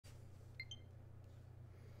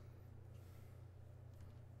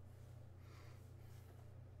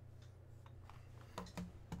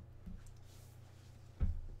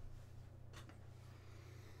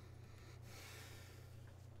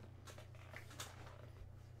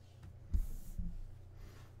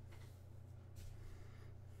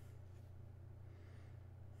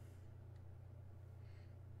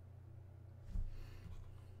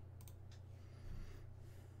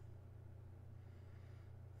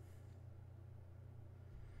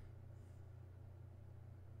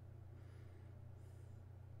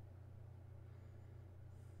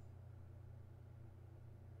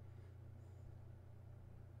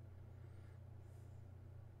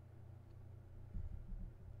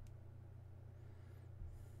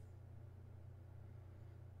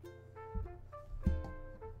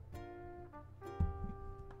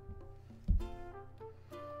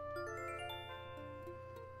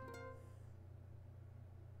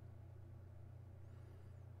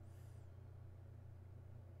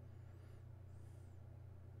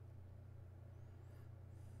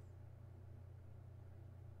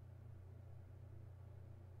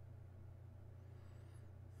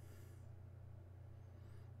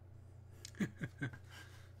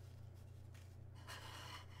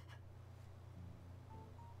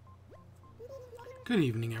Good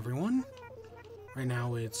evening, everyone. Right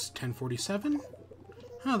now it's 10:47.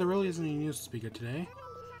 Huh, there really isn't any news to speak of today.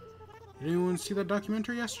 Did anyone see that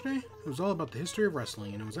documentary yesterday? It was all about the history of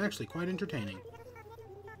wrestling, and it was actually quite entertaining.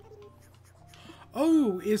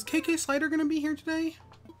 Oh, is KK Slider going to be here today?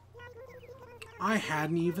 I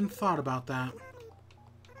hadn't even thought about that.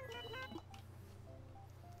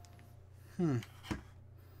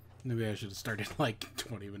 Maybe I should have started like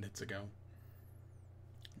 20 minutes ago.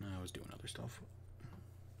 No, I was doing other stuff.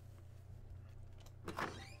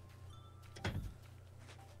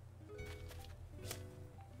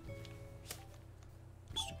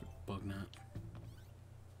 Stupid bug nut.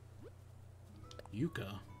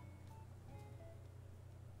 Yuka.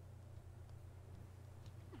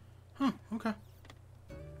 Huh, okay.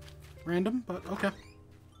 Random, but okay.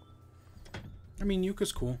 I mean,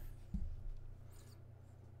 Yuka's cool.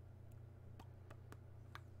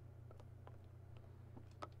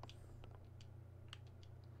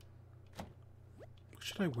 What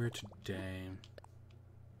should I wear today?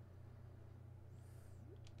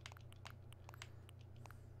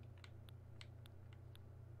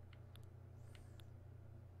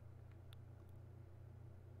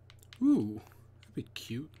 Ooh, that'd be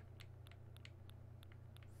cute.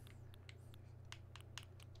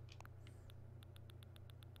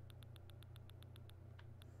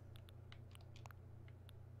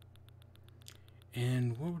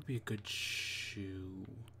 And what would be a good shoe?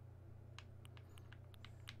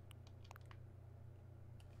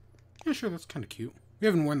 Yeah, sure, that's kind of cute. We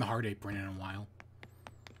haven't worn the Heart Apron in a while.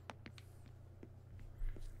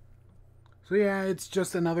 So yeah, it's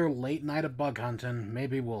just another late night of bug hunting.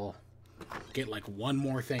 Maybe we'll get like one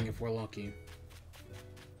more thing if we're lucky.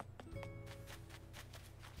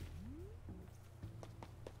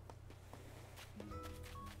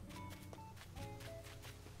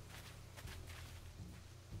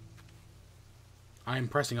 I'm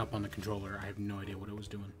pressing up on the controller. I have no idea what it was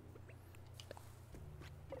doing.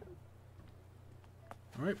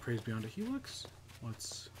 Alright, praise beyond a helix.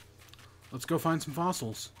 Let's go find some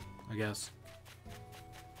fossils, I guess.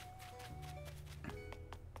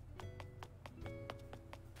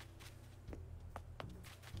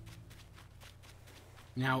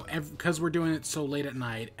 Now, because we're doing it so late at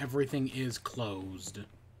night, everything is closed.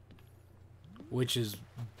 Which is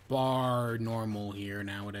bar normal here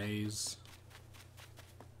nowadays.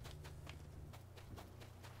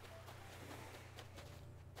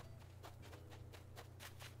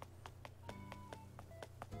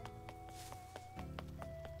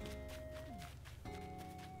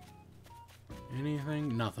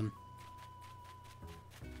 Anything? Nothing.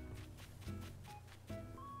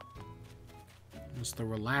 Just the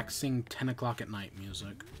relaxing 10 o'clock at night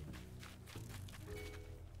music.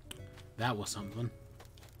 That was something.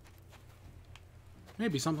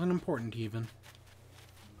 Maybe something important even.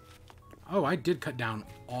 Oh, I did cut down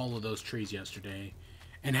all of those trees yesterday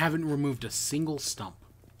and haven't removed a single stump.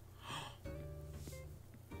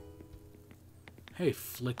 Hey,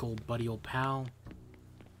 Flickle, buddy old pal.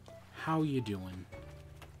 How you doing?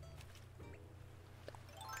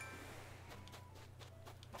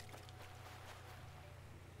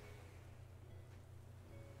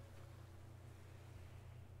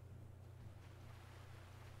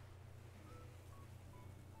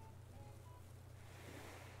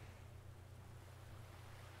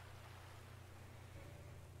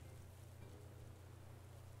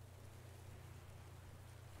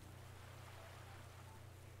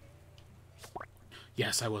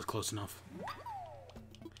 Yes, I was close enough.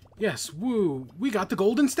 Yes, woo! We got the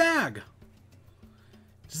golden stag!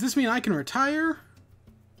 Does this mean I can retire?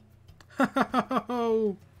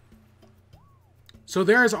 So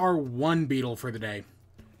there's our one beetle for the day.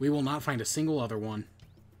 We will not find a single other one.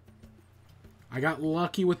 I got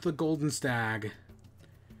lucky with the golden stag.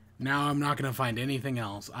 Now I'm not going to find anything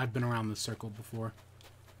else. I've been around this circle before.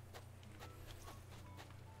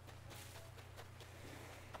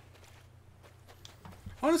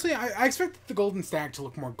 Honestly, I expected the golden stag to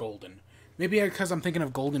look more golden. Maybe because I'm thinking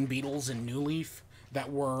of golden beetles in New Leaf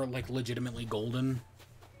that were, like, legitimately golden.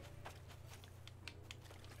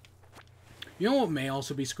 You know what may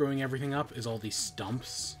also be screwing everything up is all these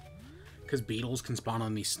stumps. Because beetles can spawn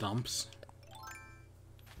on these stumps.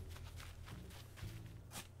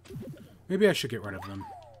 Maybe I should get rid of them.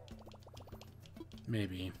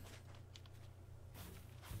 Maybe.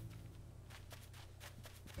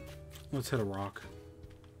 Let's hit a rock.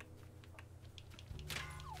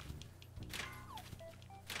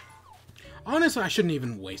 Honestly, I shouldn't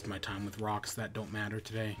even waste my time with rocks that don't matter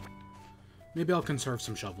today. Maybe I'll conserve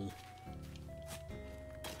some shovel.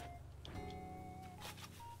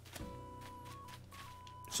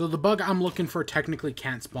 So the bug I'm looking for technically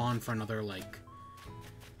can't spawn for another, like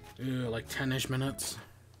 10-ish minutes.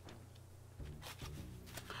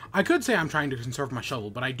 I could say I'm trying to conserve my shovel,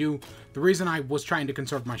 but the reason I was trying to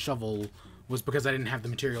conserve my shovel was because I didn't have the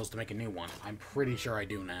materials to make a new one. I'm pretty sure I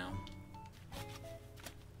do now.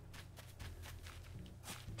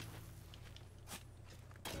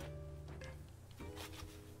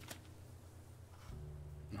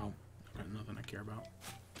 No, I've got nothing I care about.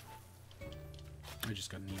 I just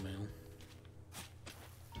got an email.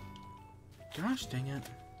 Gosh dang it.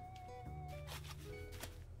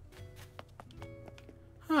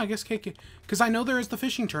 Huh, I guess KK... Because I know there is the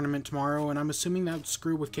fishing tournament tomorrow, and I'm assuming that would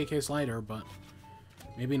screw with KK Slider, but...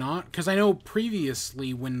 Maybe not. Because I know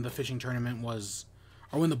previously when the fishing tournament was...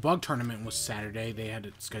 Or when the bug tournament was Saturday, they had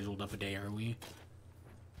it scheduled up a day early.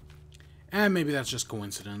 And maybe that's just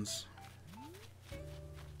coincidence.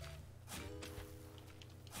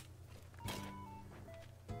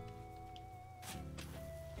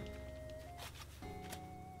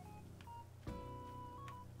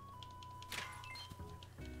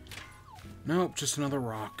 Nope, just another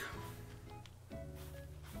rock.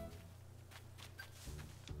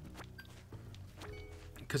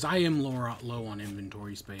 Because I am low on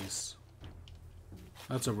inventory space.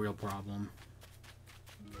 That's a real problem.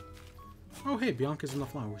 Oh, hey, Bianca's in the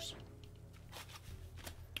flowers.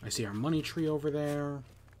 I see our money tree over there.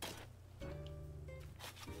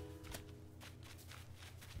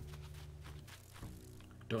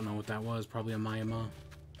 Don't know what that was. Probably a Mayama.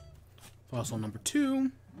 Fossil number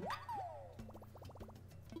 2.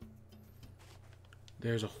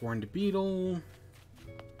 There's a horned beetle.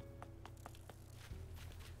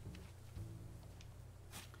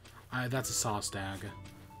 That's a saw stag.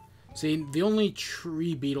 See, the only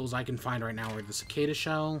tree beetles I can find right now are the cicada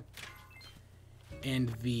shell and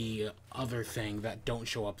the other thing that don't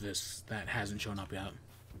show up that hasn't shown up yet.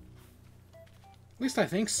 At least I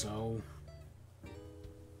think so.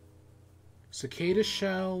 Cicada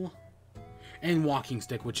shell and walking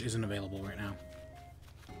stick, which isn't available right now.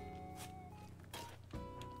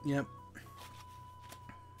 Yep.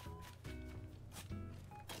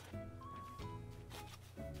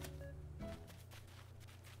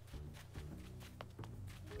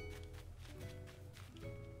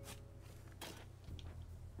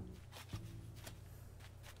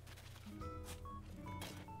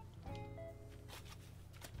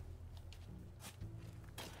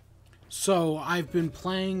 So, I've been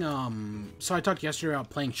playing, so I talked yesterday about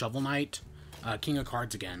playing Shovel Knight, King of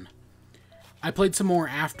Cards again. I played some more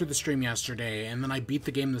after the stream yesterday, and then I beat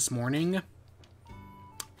the game this morning.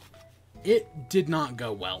 It did not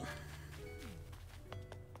go well.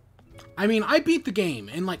 I mean, I beat the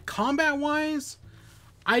game, and, like, combat-wise,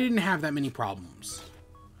 I didn't have that many problems.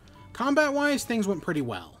 Combat-wise, things went pretty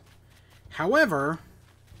well. However,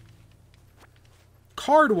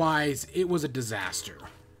 card-wise, it was a disaster.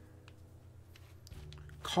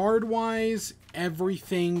 Card-wise,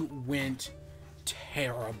 everything went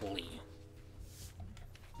terribly.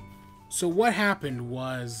 So what happened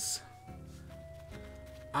was,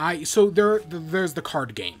 there's the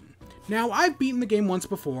card game. Now, I've beaten the game once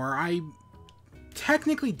before. I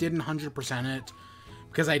technically didn't 100% it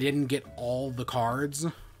because I didn't get all the cards.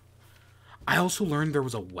 I also learned there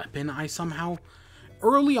was a weapon I somehow...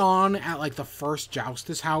 Early on, at, like, the first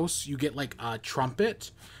Joustus house, you get, like, a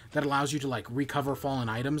trumpet that allows you to, like, recover fallen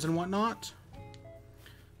items and whatnot.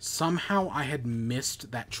 Somehow I had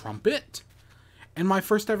missed that trumpet in my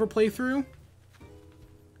first ever playthrough,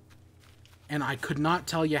 and I could not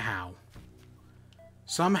tell you how.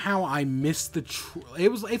 Somehow I missed the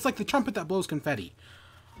it's like the trumpet that blows confetti.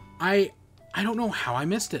 I don't know how I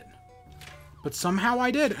missed it, but somehow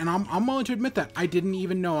I did, and I'm willing to admit that I didn't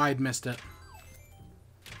even know I had missed it.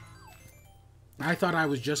 I thought I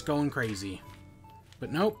was just going crazy,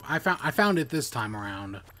 but nope. I found it this time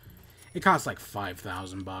around. It costs like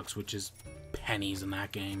 5,000 bucks, which is pennies in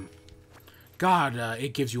that game. God,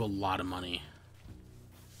 it gives you a lot of money.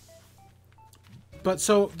 But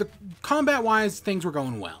so, the combat-wise, things were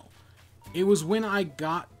going well. It was when I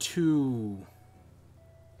got to...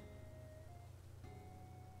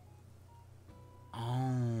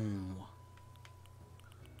 Oh.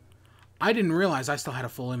 I didn't realize I still had a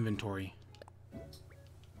full inventory.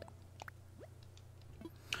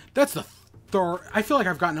 That's the third... I feel like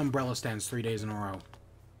I've gotten umbrella stands 3 days in a row.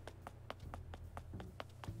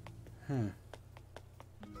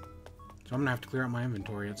 So I'm gonna have to clear out my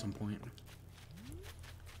inventory at some point.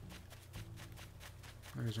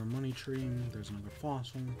 There's our money tree. There's another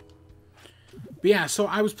fossil. But yeah, so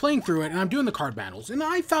I was playing through it, and I'm doing the card battles, and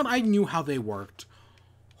I thought I knew how they worked.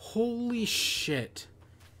 Holy shit.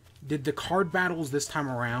 did the card battles this time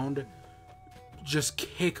around just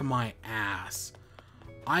kick my ass.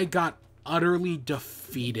 I got utterly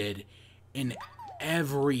defeated in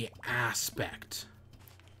every aspect.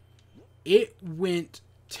 It went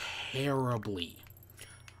terribly.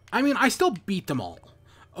 I mean, I still beat them all.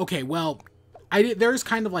 Okay, well, there's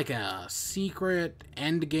kind of like a secret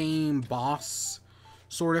endgame boss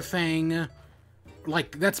sort of thing.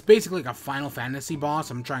 Like, that's basically like a Final Fantasy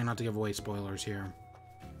boss. I'm trying not to give away spoilers here.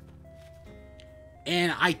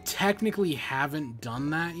 And I technically haven't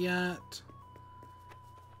done that yet.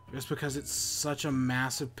 Just because it's such a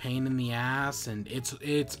massive pain in the ass, and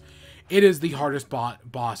it is the hardest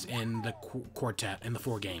boss in the quartet, in the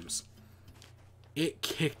 4 games. It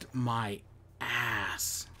kicked my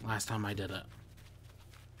ass last time I did it.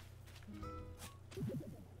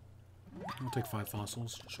 I'll take 5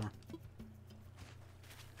 fossils, sure.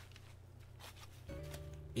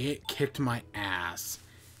 It kicked my ass.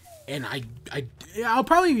 And I'll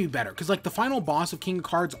probably be better, because like the final boss of King of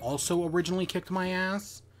Cards also originally kicked my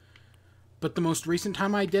ass. But the most recent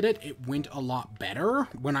time I did it, it went a lot better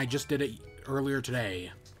when I just did it earlier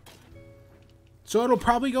today. So it'll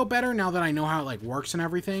probably go better now that I know how it like works and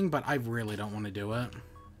everything, but I really don't want to do it.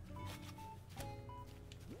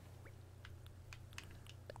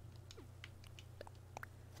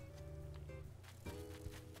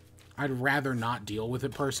 I'd rather not deal with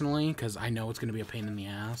it personally, because I know it's going to be a pain in the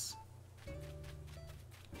ass.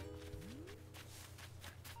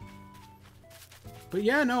 But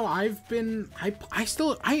yeah, no, I've been...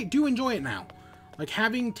 I do enjoy it now. Like,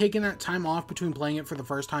 having taken that time off between playing it for the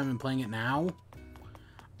first time and playing it now,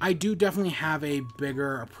 I do definitely have a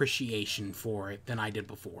bigger appreciation for it than I did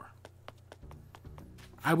before.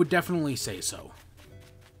 I would definitely say so.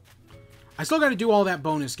 I still got to do all that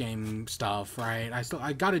bonus game stuff, right?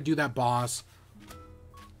 I got to do that boss.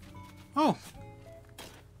 Oh.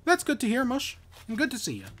 That's good to hear, Mush. And good to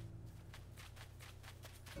see you.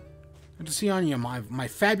 Good to see on you, my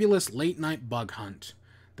fabulous late-night bug hunt.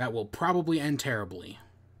 That will probably end terribly.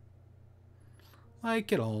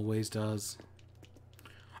 Like it always does.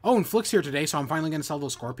 Oh, and Flick's here today, so I'm finally going to sell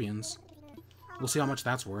those scorpions. We'll see how much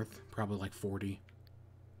that's worth. Probably like 40.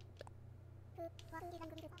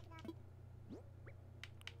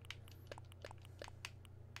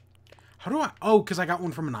 How do I... Oh, because I got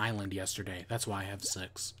one from an island yesterday. That's why I have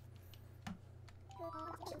 6.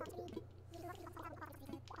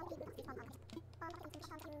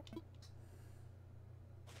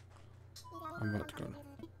 I'm about to go.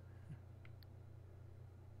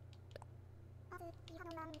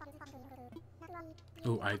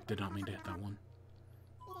 Oh, I did not mean to hit that one.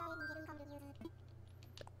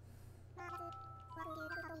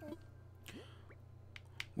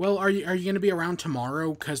 Well, are you going to be around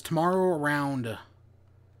tomorrow? Because tomorrow around...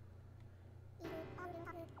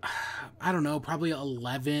 I don't know, probably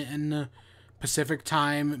 11 Pacific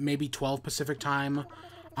time, maybe 12 Pacific time.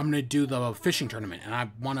 I'm going to do the fishing tournament, and I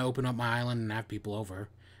want to open up my island and have people over.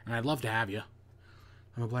 And I'd love to have you.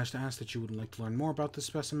 I'm obliged to ask that you would like to learn more about this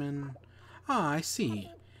specimen. Ah, I see.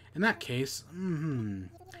 In that case,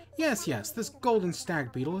 Yes, this golden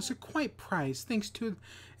stag beetle is quite prized thanks to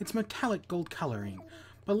its metallic gold coloring.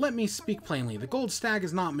 But let me speak plainly, the gold stag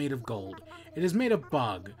is not made of gold. It is made of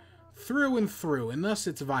bug, through and through, and thus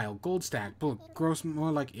it's vile. Gold stag, gross,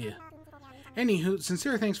 more like eh. Anywho,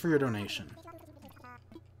 sincere thanks for your donation.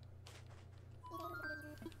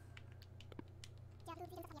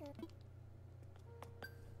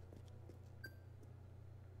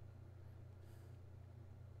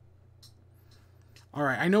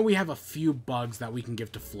 Alright, I know we have a few bugs that we can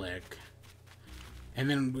give to Flick. And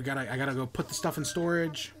then I gotta go put the stuff in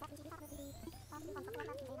storage.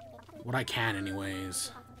 What I can,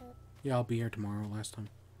 anyways. Yeah, I'll be here tomorrow, last time.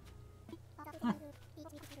 Huh.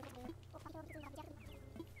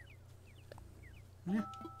 Yeah.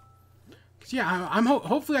 'Cause yeah,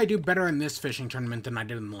 hopefully I do better in this fishing tournament than I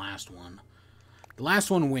did in the last one. The last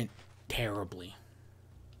one went terribly.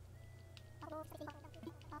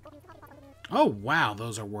 Oh, wow,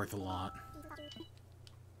 those are worth a lot.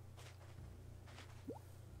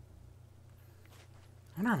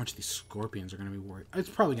 I wonder how much these scorpions are going to be worth. It's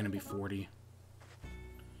probably going to be 40.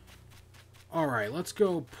 Alright, let's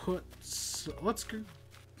go put... Let's go...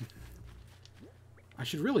 I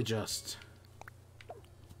should really just...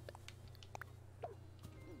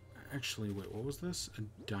 Actually, wait, what was this? A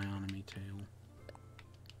Dionomy tail.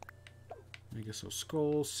 I guess so.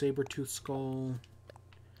 Skull, saber-tooth skull...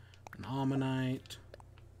 An ammonite.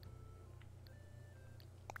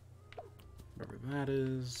 Whatever that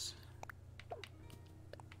is.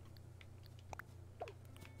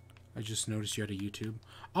 A I just noticed you had a YouTube.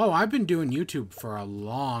 Oh, I've been doing YouTube for a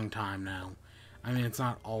long time now. I mean, it's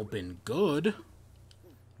not all been good,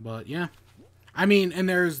 but yeah. I mean, and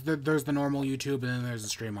there's the normal YouTube, and then there's the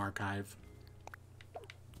stream archive.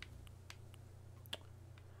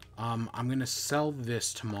 I'm gonna sell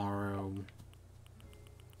this tomorrow,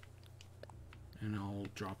 and I'll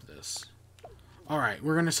drop this. Alright,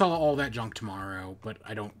 we're gonna sell all that junk tomorrow, but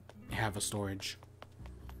I don't have a storage.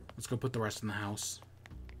 Let's go put the rest in the house.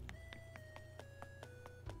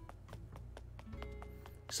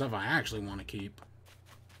 Stuff I actually want to keep.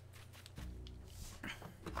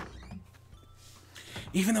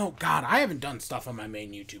 Even though, God, I haven't done stuff on my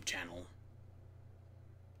main YouTube channel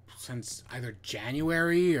since either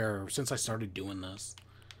January or since I started doing this.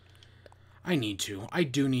 I need to. I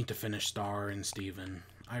do need to finish Star and Steven.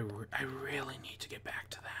 I really need to get back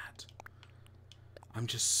to that. I'm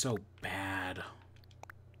just so bad.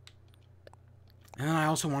 And then I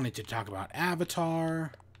also wanted to talk about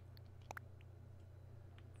Avatar.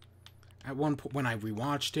 At one point when I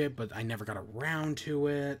rewatched it, but I never got around to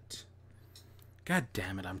it. God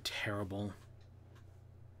damn it, I'm terrible.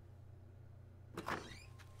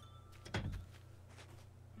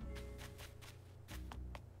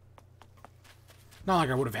 Not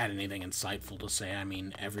like I would have had anything insightful to say. I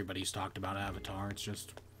mean, everybody's talked about Avatar. It's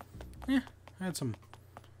just, I had some.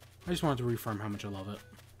 I just wanted to reaffirm how much I love it,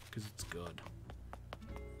 because it's good.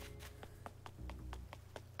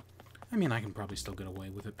 I mean, I can probably still get away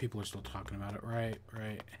with it. People are still talking about it, right?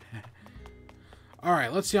 Right.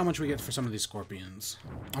 Alright, let's see how much we get for some of these scorpions.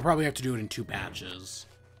 I'll probably have to do it in 2 batches.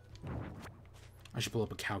 I should pull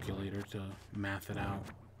up a calculator to math it out.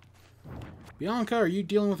 Bianca, are you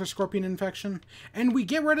dealing with a scorpion infection? And we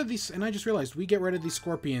get rid of these, and I just realized, we get rid of these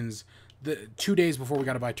scorpions 2 days before we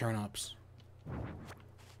gotta buy turnips.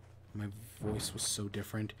 My voice was so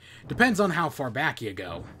different. Depends on how far back you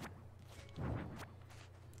go.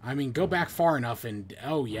 I mean, go back far enough and,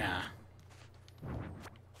 oh yeah.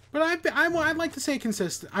 But I'd like to say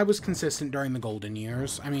consistent. I was consistent during the golden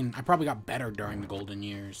years. I mean, I probably got better during the golden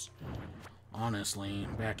years. Honestly,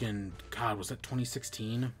 back in, God, was that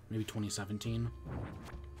 2016? Maybe 2017?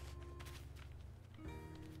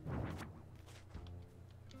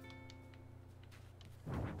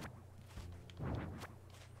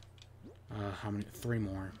 How many? 3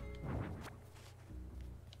 more.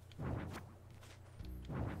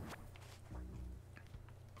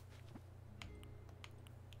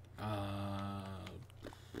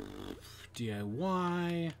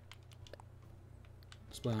 DIY.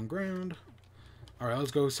 Display on ground. Alright, let's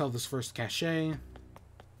go sell this first cachet.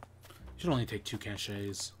 Should only take 2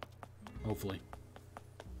 cachets. Hopefully.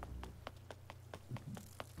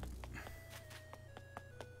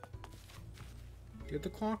 Did the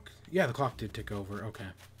clock? Yeah, the clock did tick over. Okay.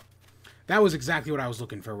 That was exactly what I was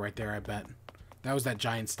looking for right there, I bet. That was that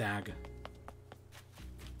giant stag.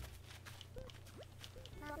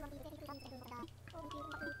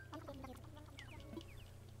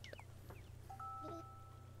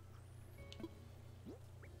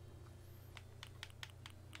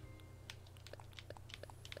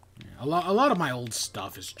 A lot of my old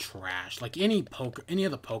stuff is trash. Like any of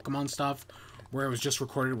the Pokemon stuff where it was just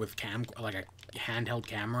recorded with like a handheld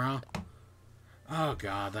camera. Oh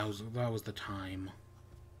god, that was the time.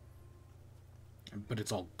 But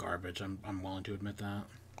it's all garbage. I'm willing to admit that.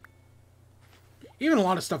 Even a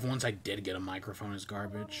lot of stuff once I did get a microphone is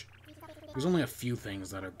garbage. There's only a few things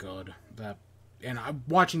that are good. And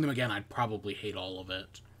watching them again, I'd probably hate all of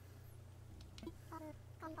it.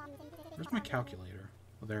 Where's my calculator?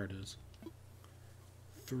 Oh, there it is.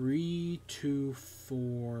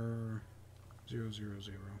 324000.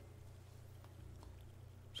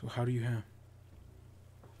 So how do you have?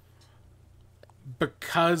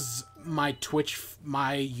 Because my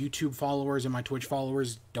YouTube followers and my Twitch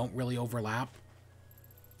followers don't really overlap.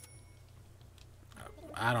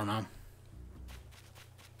 I don't know.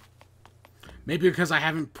 Maybe because I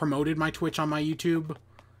haven't promoted my Twitch on my YouTube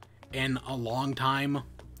in a long time.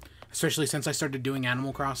 Especially since I started doing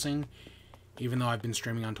Animal Crossing. Even though I've been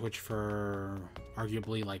streaming on Twitch for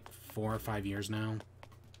arguably like 4 or 5 years now.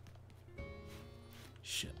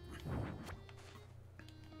 Shit.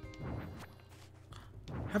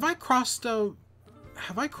 Have I crossed a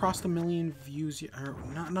million views yet? Or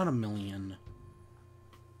not a million.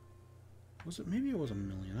 Was it? Maybe it was a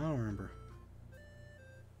million. I don't remember.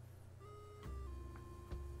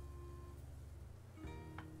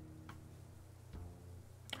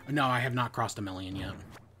 No, I have not crossed a million yet.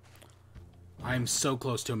 I'm so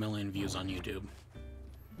close to 1 million views on YouTube.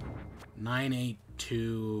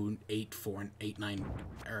 98284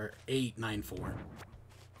 894.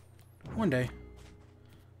 One day.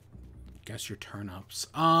 Guess your turnips.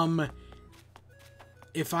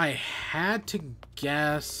 If I had to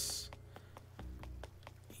guess...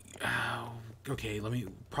 okay, let me...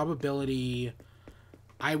 Probability...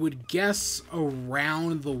 I would guess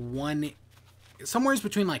around the somewhere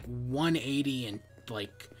between, like, 180 and,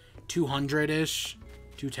 like, 200-ish.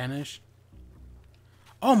 210-ish.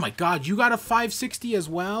 Oh my god, you got a 560 as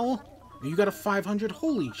well? You got a 500?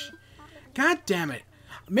 Holy sh... God damn it.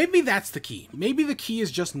 Maybe that's the key. Maybe the key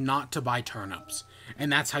is just not to buy turnips.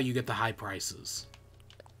 And that's how you get the high prices.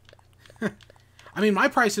 I mean, my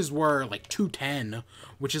prices were like 210,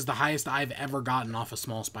 which is the highest I've ever gotten off a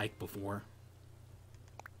small spike before.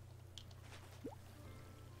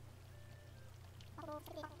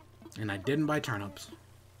 And I didn't buy turnips.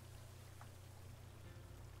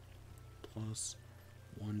 Plus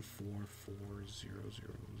 144000.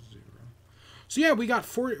 So yeah, we got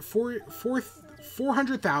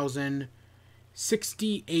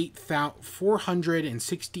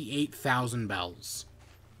 468,000 bells.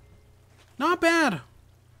 Not bad.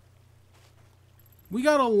 We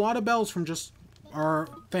got a lot of bells from just our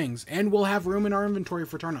things, and we'll have room in our inventory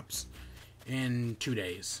for turnips in 2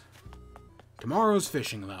 days. Tomorrow's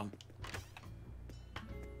fishing, though.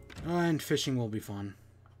 And fishing will be fun.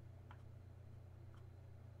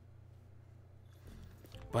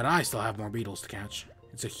 But I still have more beetles to catch.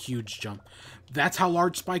 It's a huge jump. That's how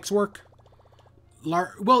large spikes work.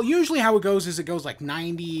 Well, usually how it goes is it goes like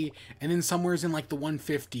 90, and then somewhere's in like the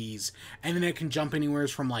 150s, and then it can jump anywhere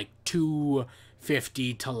from like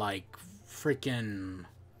 250 to like freaking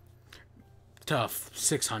to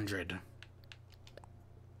 600.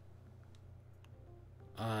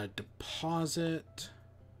 Deposit.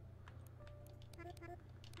 Let's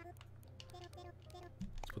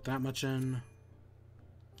put that much in.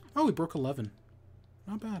 Oh, we broke 11.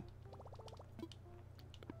 Not bad.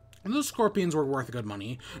 And those scorpions were worth good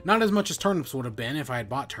money. Not as much as turnips would have been if I had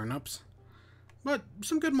bought turnips. But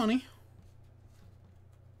some good money.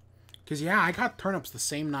 Because, yeah, I got turnips the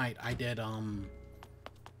same night I did, I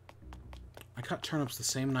caught turnips the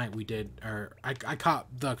same night we did, or I caught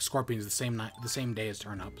the scorpions the same night, the same day as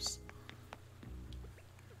turnips.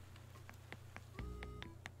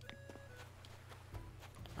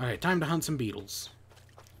 Alright, time to hunt some beetles.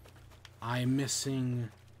 I'm missing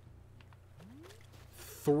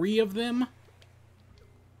 3 of them.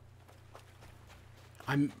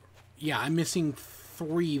 I'm missing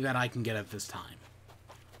 3 that I can get at this time.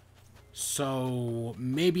 So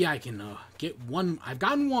maybe I can get 1. I've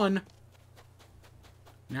gotten 1.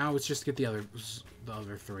 Now it's just get the other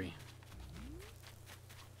 3.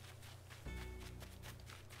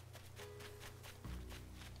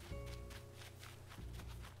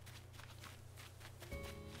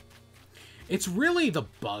 It's really the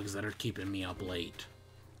bugs that are keeping me up late.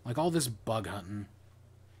 Like all this bug hunting.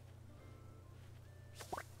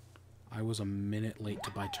 I was a minute late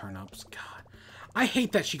to buy turnips. God. I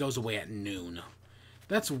hate that she goes away at noon.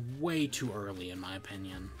 That's way too early in my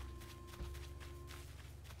opinion.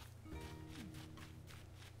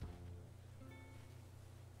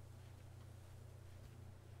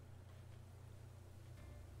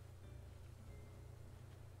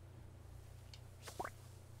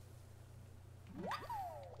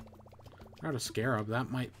 Got a scarab. That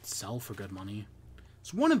might sell for good money.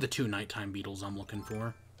 It's one of the 2 nighttime beetles I'm looking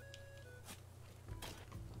for.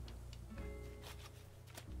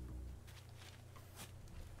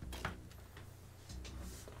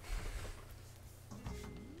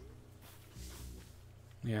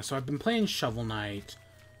 Yeah, so I've been playing Shovel Knight.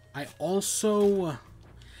 I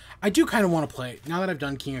do kind of want to play, now that I've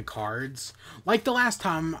done King of Cards. Like the last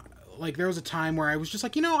time, like there was a time where I was just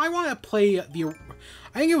like, you know, I want to play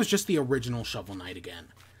I think it was just the original Shovel Knight again.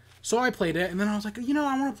 So I played it, and then I was like, you know,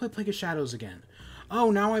 I want to play Plague of Shadows again.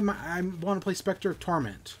 Oh, now I want to play Spectre of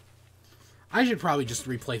Torment. I should probably just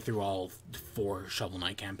replay through all 4 Shovel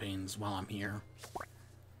Knight campaigns while I'm here.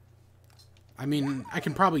 I mean, I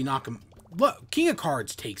can probably knock them. Look, King of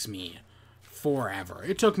Cards takes me forever.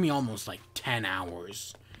 It took me almost like 10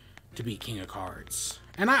 hours to beat King of Cards.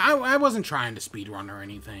 And I wasn't trying to speedrun or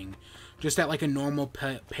anything. Just at like a normal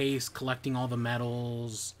pace, collecting all the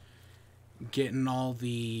medals, getting as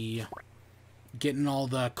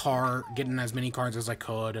many cards as I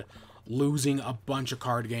could, losing a bunch of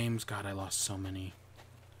card games. God, I lost so many.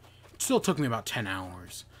 It still took me about 10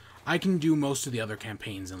 hours. I can do most of the other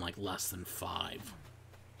campaigns in like less than 5.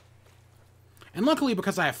 And luckily,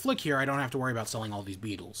 because I have Flick here, I don't have to worry about selling all these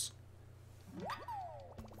beetles.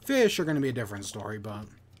 Fish are going to be a different story, but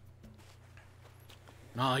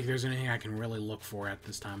not like there's anything I can really look for at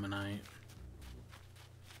this time of night.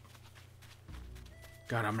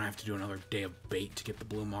 God, I'm going to have to do another day of bait to get the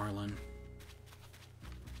blue marlin.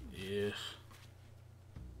 Ugh.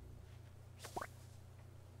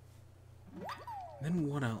 Then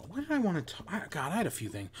what else? What did I want to talk? God, I had a few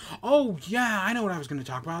things. Oh, yeah, I know what I was going to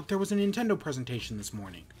talk about. There was a Nintendo presentation this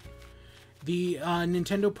morning. The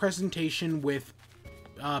Nintendo presentation with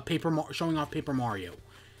showing off Paper Mario.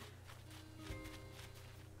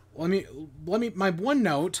 Let me, my one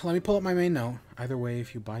note, let me pull up my main note. Either way,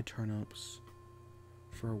 if you buy turnips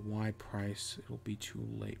for a Y price, it'll be too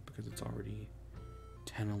late because it's already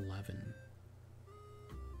 10:11.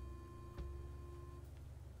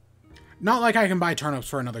 Not like I can buy turnips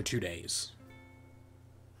for another 2 days.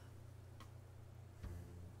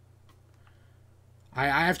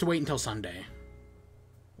 I have to wait until Sunday,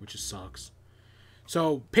 which just sucks.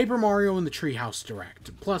 So, Paper Mario and the Treehouse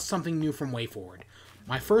Direct, plus something new from WayForward.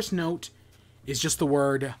 My first note is just the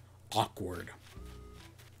word awkward.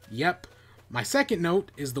 Yep. My second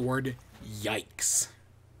note is the word yikes.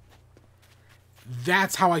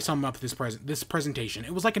 That's how I sum up this presentation.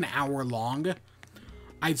 It was like an hour long.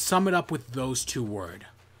 I'd sum it up with those two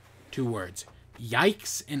words.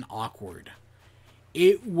 Yikes and awkward.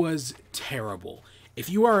 It was terrible. If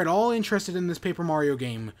you are at all interested in this Paper Mario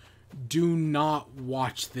game, do not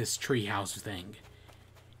watch this treehouse thing.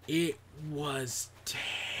 It was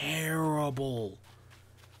terrible.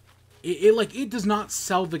 It does not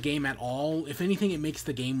sell the game at all. If anything, it makes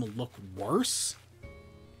the game look worse.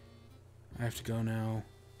 I have to go now.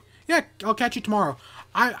 Yeah, I'll catch you tomorrow.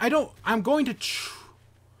 I'm going to...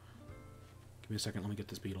 Give me a second, let me get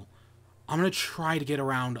this Beetle. I'm going to try to get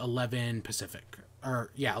around 11 Pacific.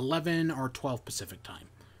 Or, yeah, 11 or 12 Pacific time.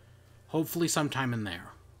 Hopefully sometime in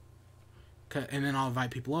there. And then I'll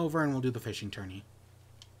invite people over and we'll do the fishing tourney.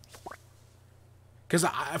 Because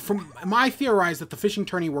I theorize that the fishing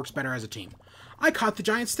tourney works better as a team. I caught the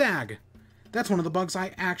giant stag. That's one of the bugs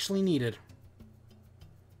I actually needed.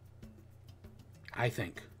 I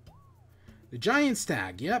think. The giant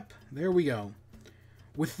stag, yep, there we go.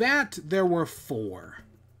 With that, there were 4.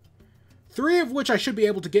 3 of which I should be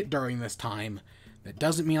able to get during this time. That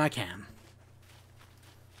doesn't mean I can.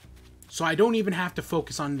 So I don't even have to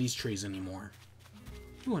focus on these trees anymore.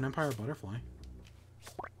 Ooh, an Empire Butterfly.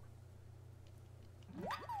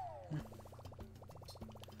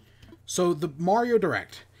 So the Mario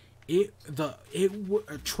Direct, Treehouse,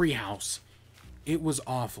 it was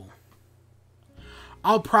awful.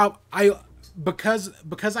 Because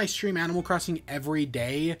I stream Animal Crossing every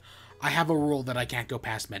day, I have a rule that I can't go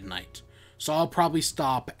past midnight. So I'll probably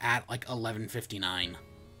stop at like 11:59.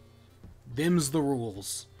 Them's the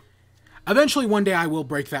rules. Eventually one day I will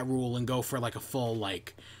break that rule and go for like a full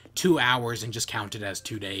like 2 hours and just count it as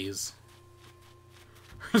 2 days.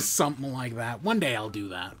 Something like that. One day I'll do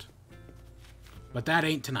that. But that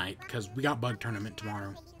ain't tonight, because we got Bug Tournament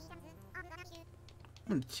tomorrow.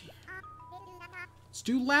 Let's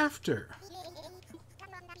do laughter.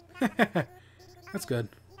 That's good.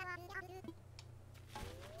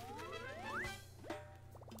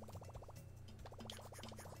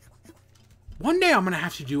 One day I'm going to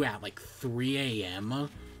have to do at like 3 a.m.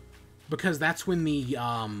 because that's when the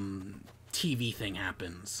TV thing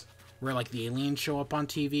happens. Where like the aliens show up on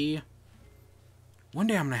TV. One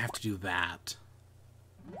day I'm going to have to do that.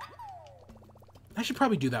 I should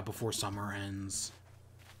probably do that before summer ends.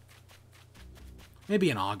 Maybe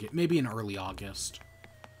in August, maybe in early August.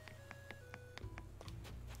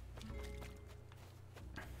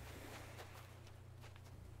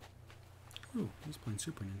 Ooh, he's playing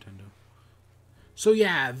Super Nintendo. So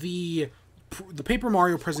yeah, the Paper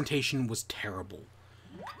Mario presentation was terrible.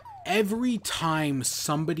 Every time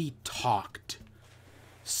somebody talked,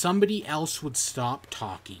 somebody else would stop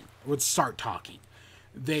talking, would start talking.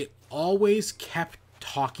 They always kept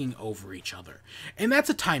talking over each other. And that's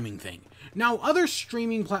a timing thing. Now, other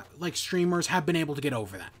streamers have been able to get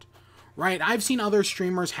over that. Right? I've seen other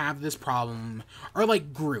streamers have this problem. Or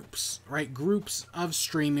like groups. Right? Groups of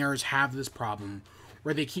streamers have this problem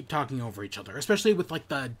where they keep talking over each other. Especially with like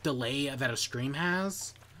the delay that a stream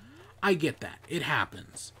has. I get that. It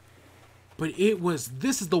happens. But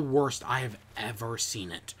this is the worst I have ever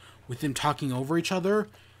seen it. With them talking over each other.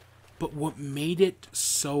 But what made it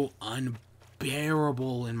so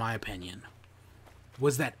unbearable, in my opinion,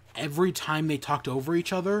 was that every time they talked over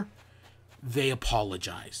each other, they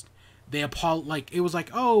apologized. It was like,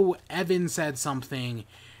 oh, Evan said something,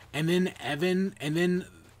 and then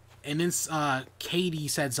Katie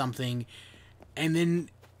said something, and then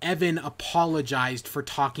Evan apologized for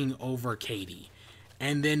talking over Katie,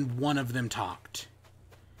 and then one of them talked.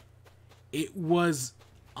 It was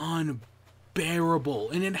unbearable,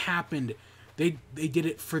 and it happened. They did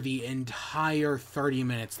it for the entire 30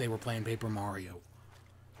 minutes they were playing Paper Mario.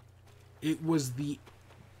 It was the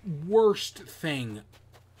worst thing.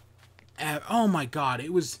 Oh my god,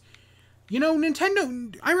 it was... You know,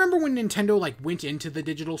 Nintendo... I remember when Nintendo, like, went into the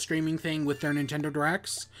digital streaming thing with their Nintendo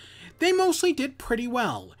Directs. They mostly did pretty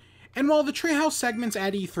well. And while the Treehouse segments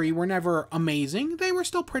at E3 were never amazing, they were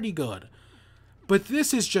still pretty good. But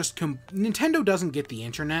this is just... Nintendo doesn't get the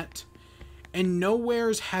internet. And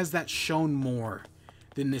nowheres has that shown more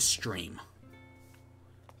than this stream.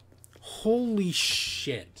 Holy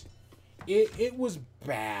shit. It was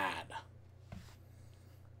bad.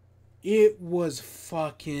 It was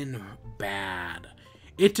fucking bad.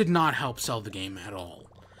 It did not help sell the game at all.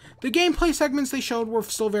 The gameplay segments they showed were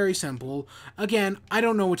still very simple. Again, I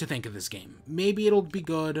don't know what to think of this game. Maybe it'll be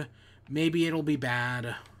good. Maybe it'll be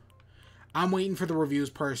bad. I'm waiting for the reviews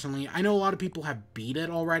personally. I know a lot of people have beat it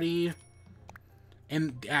already.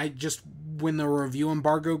 And when the review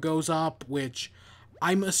embargo goes up, which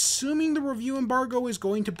I'm assuming the review embargo is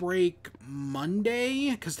going to break Monday,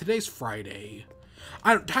 because today's Friday.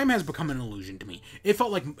 Time has become an illusion to me. It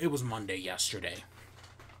felt like it was Monday yesterday.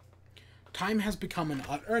 Time has become an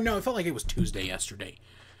utter... Or no, it felt like it was Tuesday yesterday.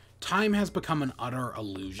 Time has become an utter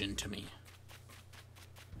illusion to me.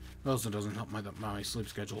 It also doesn't help my sleep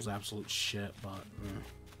schedule is absolute shit, but...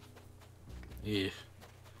 Yeah.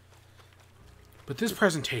 But this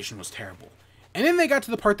presentation was terrible. And then they got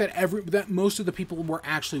to the part that most of the people were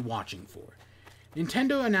actually watching for.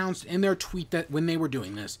 Nintendo announced in their tweet that when they were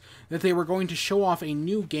doing this, that they were going to show off a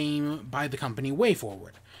new game by the company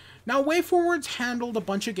WayForward. Now, WayForward's handled a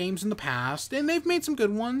bunch of games in the past, and they've made some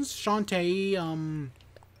good ones. Shantae,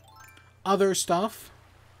 other stuff.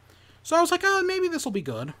 So I was like, oh, maybe this will be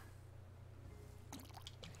good.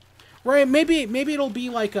 Right, maybe it'll be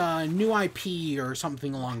like a new IP or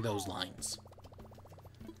something along those lines.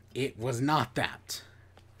 It was not that.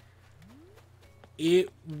 It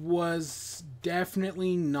was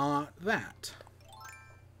definitely not that.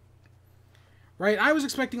 Right, I was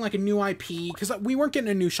expecting like a new IP, because we weren't getting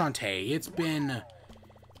a new Shantae. It's been...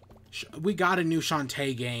 We got a new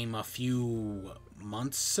Shantae game a few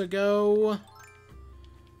months ago.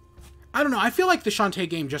 I don't know, I feel like the Shantae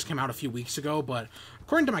game just came out a few weeks ago, but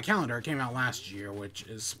according to my calendar, it came out last year, which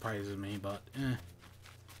surprises me, but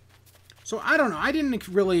So, I don't know, I didn't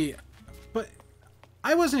really... But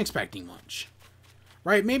I wasn't expecting much.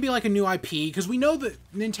 Right, maybe like a new IP, because we know that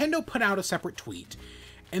Nintendo put out a separate tweet.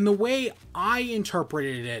 And the way I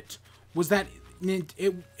interpreted it was that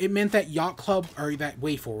it meant that Yacht Club, or that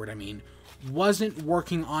WayForward, I mean, wasn't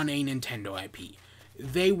working on a Nintendo IP.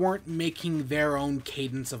 They weren't making their own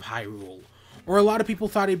Cadence of Hyrule. Or a lot of people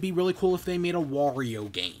thought it'd be really cool if they made a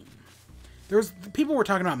Wario game. People were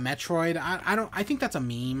talking about Metroid. I think that's a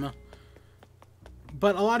meme.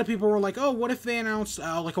 But a lot of people were like, oh, what if they announced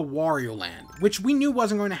like a Wario Land? Which we knew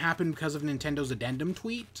wasn't going to happen because of Nintendo's addendum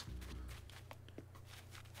tweet.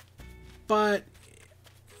 But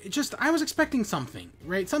I was expecting something,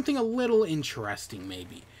 right? Something a little interesting,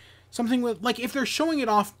 maybe. Something with, like, if they're showing it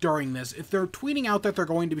off during this, if they're tweeting out that they're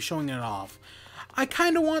going to be showing it off, I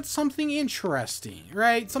kind of want something interesting,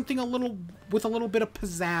 right? Something with a little bit of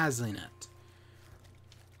pizzazz in it.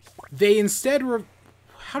 They instead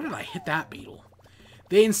how did I hit that, Beetle?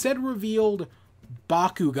 They instead revealed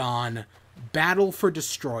Bakugan Battle for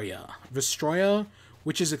Vestroia,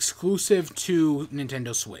 which is exclusive to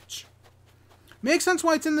Nintendo Switch. Makes sense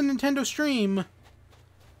why it's in the Nintendo stream,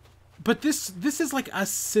 but this is like a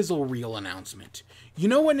sizzle reel announcement. You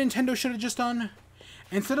know what Nintendo should have just done?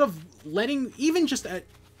 Instead of letting,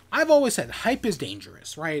 I've always said, hype is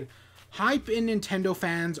dangerous, right? Hype and Nintendo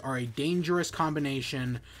fans are a dangerous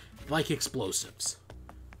combination, like explosives.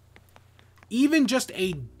 Even just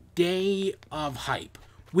a day of hype,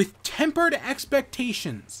 with tempered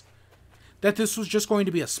expectations that this was just going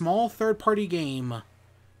to be a small third-party game,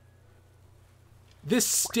 this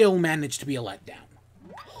still managed to be a letdown.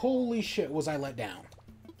 Holy shit, was I let down.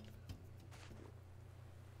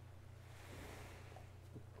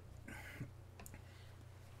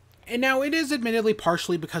 And now, it is admittedly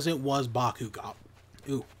partially because it was Bakugan.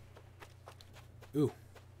 Ooh.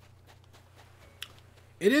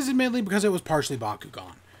 It is admittedly because it was partially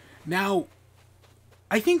Bakugan. Now,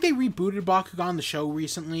 I think they rebooted Bakugan the show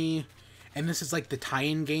recently, and this is like the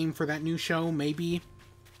tie-in game for that new show, maybe.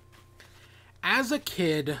 As a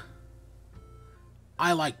kid,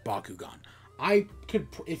 I like Bakugan.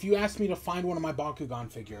 If you asked me to find one of my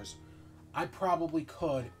Bakugan figures, I probably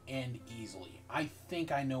could, and easily. I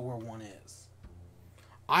think I know where one is.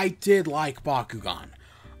 I did like Bakugan.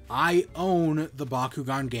 I own the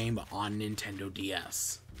Bakugan game on Nintendo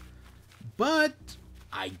DS. But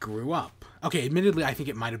I grew up. Okay, admittedly, I think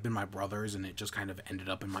it might have been my brother's, and it just kind of ended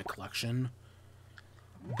up in my collection.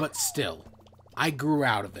 But still, I grew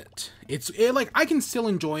out of it. Like, I can still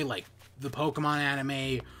enjoy, like, the Pokemon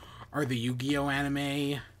anime or the Yu-Gi-Oh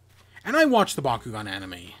anime. And I watch the Bakugan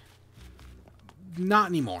anime. Not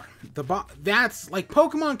anymore. That's, like,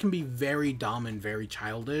 Pokemon can be very dumb and very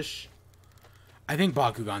childish. I think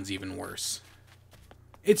Bakugan's even worse.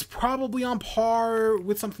 It's probably on par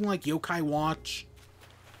with something like Yokai Watch.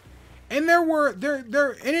 And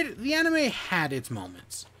the anime had its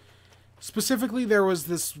moments. Specifically, there was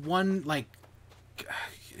this one, like,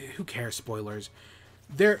 who cares, spoilers.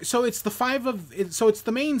 So it's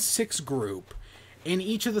the main 6 group. And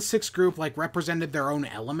each of the 6 group, like, represented their own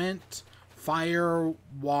element. Fire,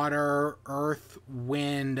 water, earth,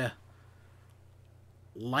 wind,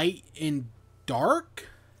 light, and dark?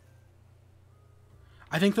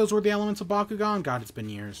 I think those were the elements of Bakugan. God, it's been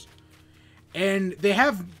years. And they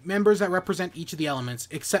have members that represent each of the elements,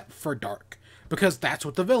 except for dark, because that's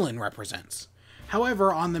what the villain represents.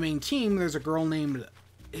 However, on the main team, there's a girl named,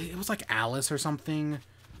 it was like Alice or something,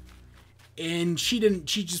 and she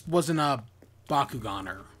just wasn't a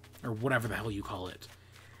Bakuganer, or whatever the hell you call it.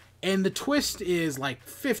 And the twist is like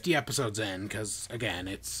 50 episodes in, because again,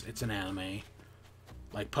 it's an anime,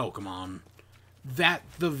 like Pokemon, that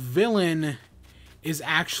the villain is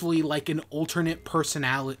actually like an alternate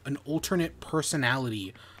personality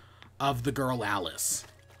of the girl Alice.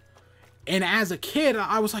 And as a kid,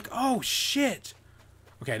 I was like, oh shit.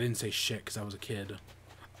 Okay, I didn't say shit because I was a kid.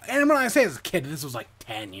 And when I say as a kid, this was like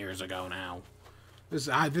 10 years ago now.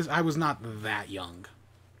 I was not that young.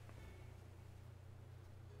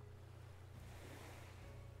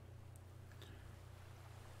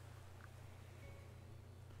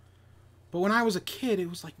 But when I was a kid, it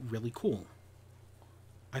was like really cool.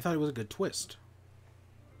 I thought it was a good twist.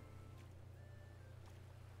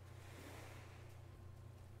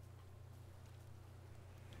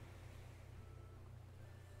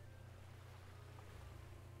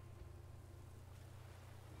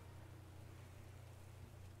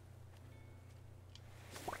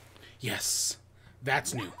 Yes,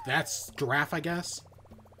 that's new. That's giraffe, I guess.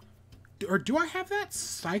 Or do I have that?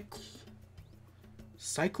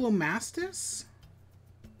 Cyclomastus?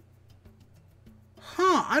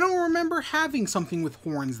 Huh, I don't remember having something with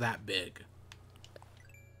horns that big.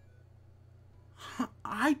 Huh,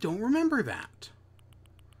 I don't remember that.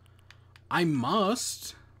 I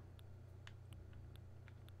must.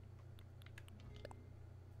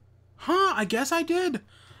 Huh, I guess I did.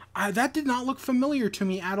 That did not look familiar to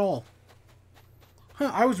me at all.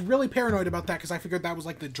 Huh, I was really paranoid about that because I figured that was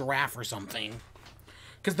like the giraffe or something.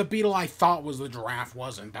 Because the beetle I thought was the giraffe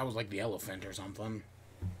wasn't. That was like the elephant or something.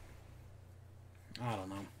 I don't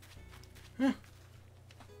know. Huh.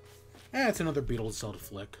 It's another beetle to sell to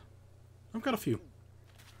Flick. I've got a few.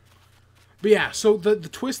 But yeah, so the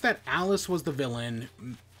twist that Alice was the villain...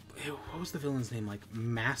 What was the villain's name? Like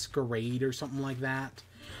Masquerade or something like that?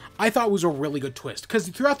 I thought was a really good twist. Because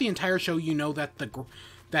throughout the entire show, you know that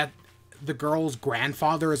the girl's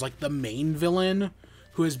grandfather is like the main villain.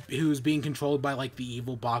 Who's being controlled by like the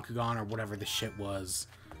evil Bakugan or whatever the shit was.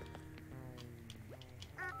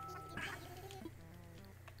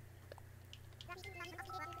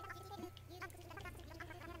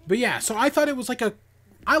 But yeah, so I thought it was like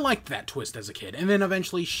I liked that twist as a kid. And then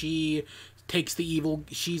eventually she takes the evil,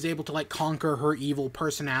 she's able to like conquer her evil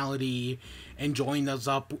personality and joins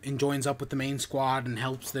up with the main squad and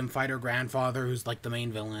helps them fight her grandfather who's like the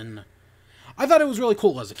main villain. I thought it was really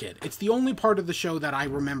cool as a kid. It's the only part of the show that I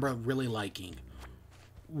remember really liking.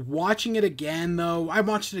 Watching it again, though, I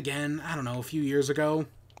watched it again, I don't know, a few years ago.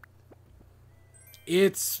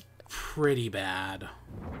 It's pretty bad.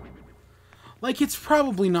 Like, it's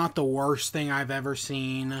probably not the worst thing I've ever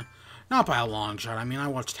seen. Not by a long shot. I mean, I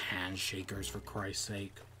watched Handshakers, for Christ's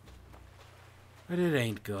sake. But it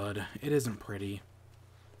ain't good. It isn't pretty.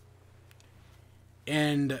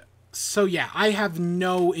 And... so yeah, I have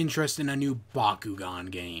no interest in a new Bakugan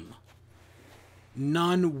game.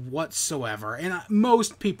 None whatsoever. And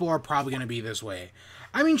most people are probably going to be this way.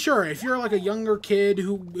 I mean, sure, if you're like a younger kid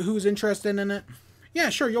who's interested in it, yeah,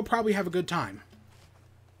 sure, you'll probably have a good time.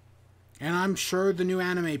 And I'm sure the new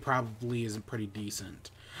anime probably isn't pretty decent.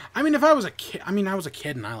 I mean, if I was a kid, I was a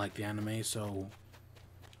kid and I liked the anime, so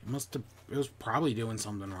it was probably doing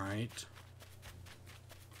something right.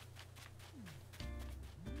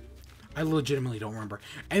 I legitimately don't remember.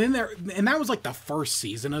 And then that was like the first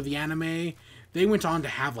season of the anime. They went on to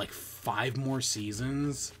have like 5 more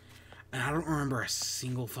seasons. And I don't remember a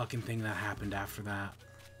single fucking thing that happened after that.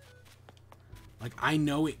 Like, I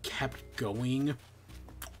know it kept going,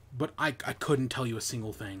 but I couldn't tell you a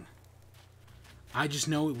single thing. I just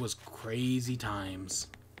know it was crazy times.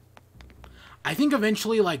 I think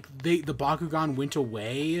eventually, like, the Bakugan went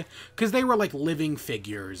away, because they were, like, living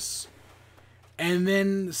figures. And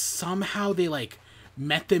then somehow they, like,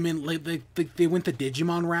 met them in, like, they went the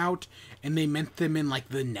Digimon route, and they met them in, like,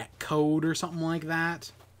 the netcode or something like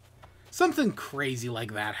that. Something crazy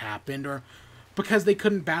like that happened, or because they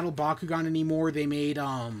couldn't battle Bakugan anymore, they made, is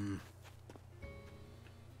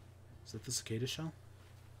that the Cicada Shell?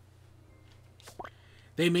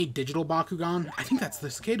 They made Digital Bakugan. I think that's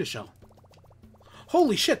the Cicada Shell.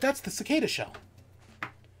 Holy shit, that's the Cicada Shell.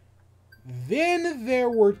 Then there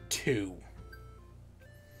were two.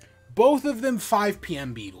 Both of them 5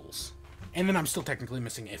 PM Beetles. And then I'm still technically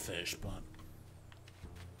missing a fish, but...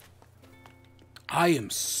 I am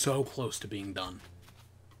so close to being done.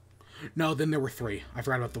 No, then there were 3. I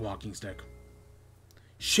forgot about the walking stick.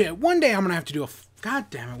 Shit, one day I'm gonna have to do a... God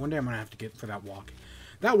damn it, one day I'm gonna have to get for that walk.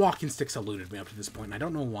 That walking stick's eluded me up to this point, and I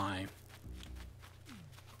don't know why.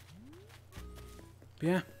 But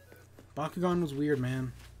yeah, Bakugan was weird,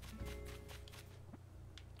 man.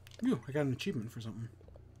 Ooh, I got an achievement for something.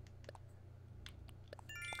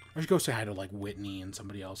 I should go say hi to, like, Whitney and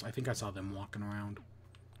somebody else. I think I saw them walking around.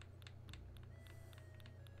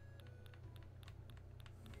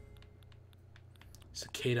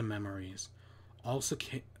 Cicada memories. All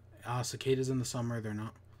cicadas in the summer, they're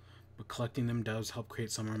not... But collecting them does help create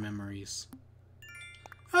summer memories.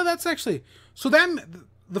 Oh, that's actually... So that...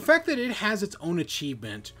 The fact that it has its own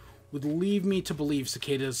achievement would lead me to believe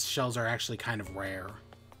cicadas' shells are actually kind of rare.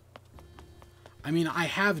 I mean, I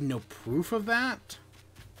have no proof of that.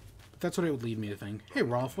 But that's what it would lead me to think. Hey,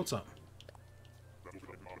 Rolf, what's up?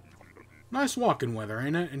 Nice walking weather,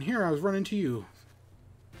 ain't it? And here I was running to you.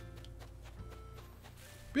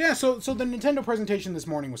 But yeah, so the Nintendo presentation this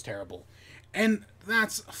morning was terrible. And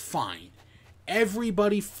that's fine.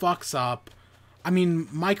 Everybody fucks up. I mean,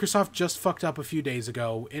 Microsoft just fucked up a few days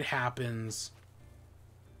ago. It happens.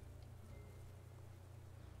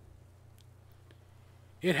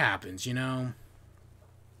 It happens, you know?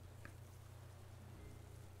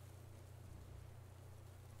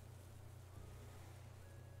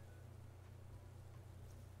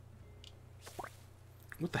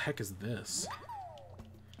 What the heck is this?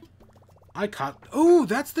 I caught... Oh,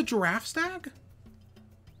 that's the giraffe stag?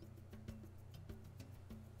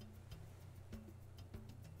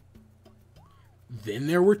 Then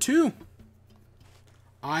there were 2.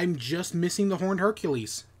 I'm just missing the Horned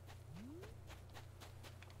Hercules.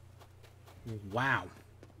 Wow.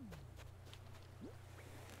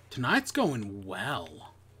 Tonight's going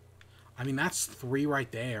well. I mean, that's 3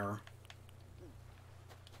 right there.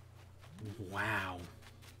 Wow.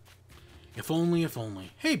 If only, if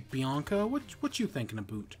only. Hey, Bianca, what you thinking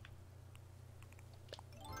about?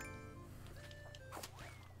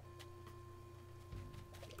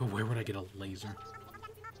 But where would I get a laser?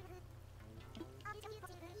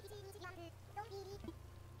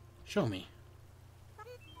 Show me.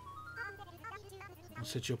 I'll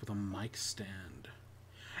set you up with a mic stand.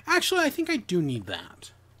 Actually, I think I do need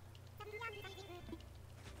that.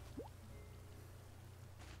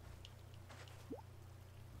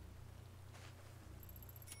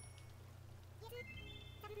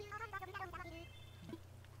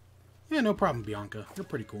 Yeah, no problem, Bianca. You're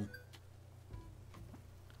pretty cool.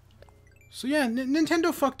 So yeah,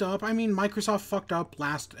 Nintendo fucked up. I mean, Microsoft fucked up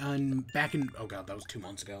back in... Oh god, that was 2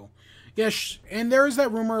 months ago. Yes, and there is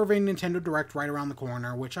that rumor of a Nintendo Direct right around the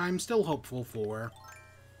corner, which I'm still hopeful for.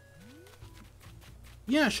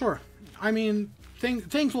 Yeah, sure. I mean,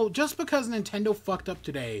 things will... Just because Nintendo fucked up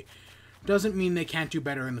today doesn't mean they can't do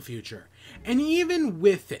better in the future. And even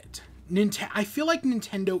with it, I feel like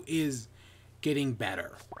Nintendo is getting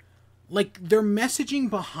better. Like, their messaging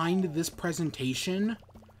behind this presentation...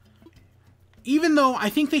 Even though I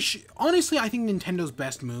think they should... Honestly, I think Nintendo's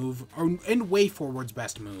best move, and WayForward's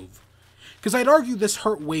best move, because I'd argue this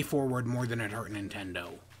hurt WayForward more than it hurt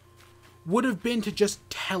Nintendo, would have been to just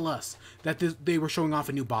tell us that they were showing off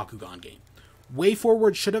a new Bakugan game.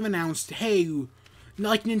 WayForward should have announced, hey,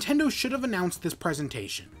 like, Nintendo should have announced this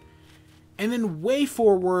presentation. And then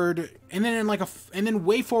WayForward, and then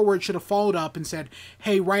WayForward should have followed up and said,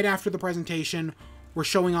 hey, right after the presentation, we're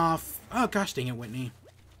showing off... Oh, gosh dang it, Whitney.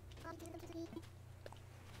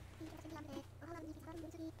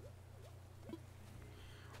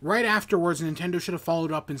 Right afterwards, Nintendo should have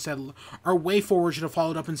followed up and said, or WayForward should have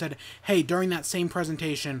followed up and said, hey, during that same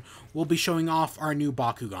presentation, we'll be showing off our new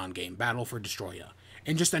Bakugan game, Battle for Destroya.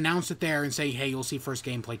 And just announce it there and say, hey, you'll see first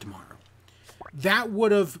gameplay tomorrow. That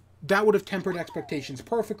would have tempered expectations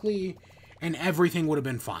perfectly, and everything would have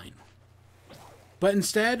been fine. But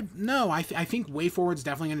instead, no, I think WayForward's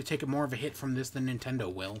definitely going to take more of a hit from this than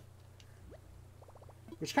Nintendo will.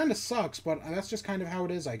 Which kind of sucks, but that's just kind of how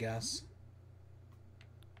it is, I guess.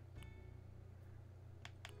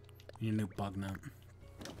 Need a new bug nut.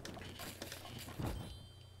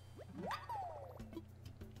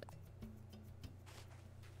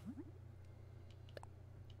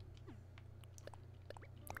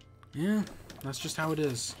 Yeah, that's just how it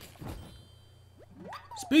is.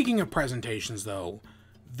 Speaking of presentations, though,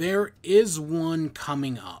 there is one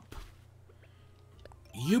coming up.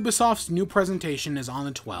 Ubisoft's new presentation is on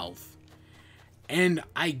the 12th. And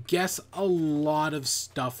I guess a lot of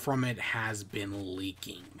stuff from it has been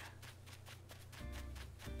leaking.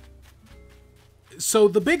 So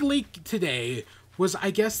the big leak today was,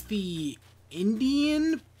 I guess, the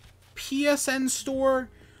Indian PSN store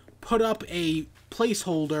put up a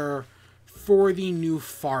placeholder for the new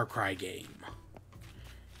Far Cry game.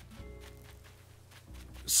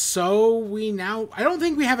 So we now... I don't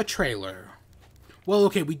think we have a trailer. Well,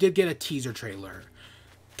 okay, we did get a teaser trailer.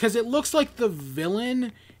 Because it looks like the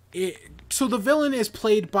villain... So the villain is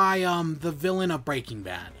played by the villain of Breaking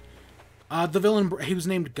Bad. The villain... He was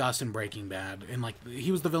named Gus in Breaking Bad. And like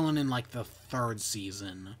he was the villain in like the third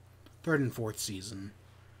and fourth season.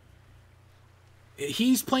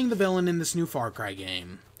 He's playing the villain in this new Far Cry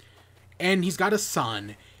game. And he's got a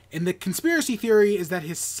son. And the conspiracy theory is that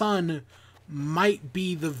his son might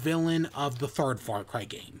be the villain of the third Far Cry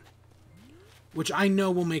game. Which I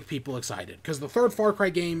know will make people excited. Because the third Far Cry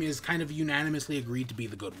game is kind of unanimously agreed to be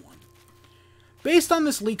the good one. Based on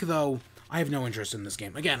this leak, though, I have no interest in this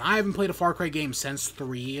game. Again, I haven't played a Far Cry game since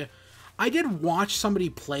 3. I did watch somebody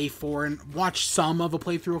play 4 and watch some of a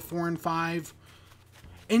playthrough of 4 and 5.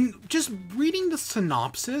 And just reading the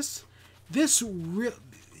synopsis, maybe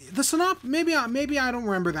I don't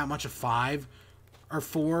remember that much of 5 or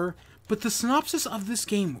 4, but the synopsis of this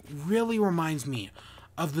game really reminds me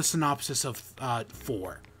of the synopsis of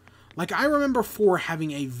 4. Like, I remember 4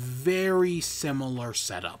 having a very similar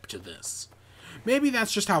setup to this. Maybe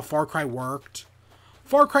that's just how Far Cry worked.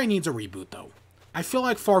 Far Cry needs a reboot, though. I feel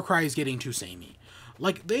like Far Cry is getting too samey.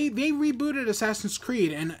 Like, they rebooted Assassin's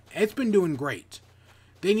Creed, and it's been doing great.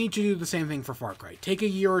 They need to do the same thing for Far Cry. Take a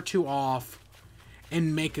year or 2 off,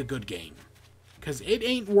 and make a good game. Because it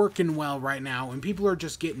ain't working well right now, and people are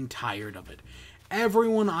just getting tired of it.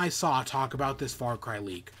 Everyone I saw talk about this Far Cry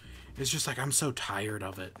leak is just like, I'm so tired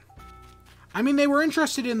of it. I mean, they were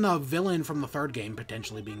interested in the villain from the third game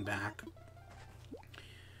potentially being back.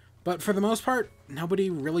 But for the most part, nobody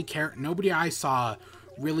really cared. Nobody I saw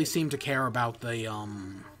really seemed to care about the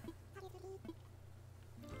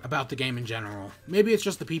game in general. Maybe it's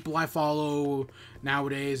just the people I follow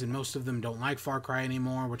nowadays, and most of them don't like Far Cry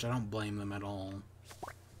anymore, which I don't blame them at all.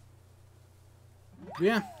 But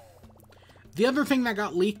yeah. The other thing that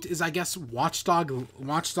got leaked is, I guess, Watch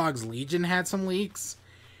Dogs Legion had some leaks.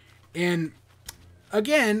 And,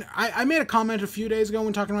 again, I made a comment a few days ago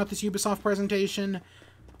when talking about this Ubisoft presentation.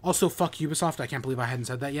 Also, fuck Ubisoft. I can't believe I hadn't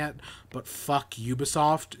said that yet. But fuck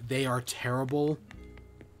Ubisoft. They are terrible.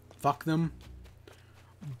 Fuck them.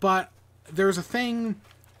 But there's a thing.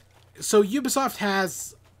 So Ubisoft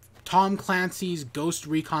has Tom Clancy's Ghost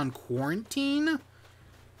Recon Quarantine,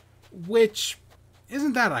 which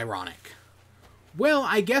isn't that ironic. Well,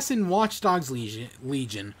 I guess in Watch Dogs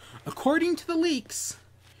Legion, according to the leaks,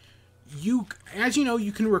 as you know,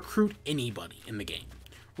 you can recruit anybody in the game.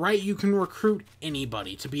 Right? You can recruit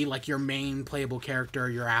anybody to be like your main playable character,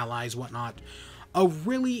 your allies, whatnot. A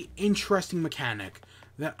really interesting mechanic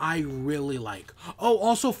that I really like. Oh,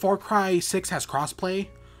 also Far Cry 6 has crossplay,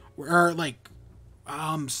 or like,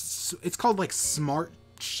 it's called like smart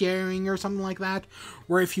sharing or something like that,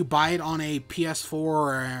 where if you buy it on a PS4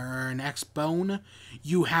 or an Xbone,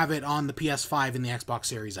 you have it on the PS5 and the Xbox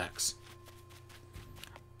Series X.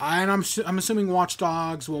 And I'm assuming Watch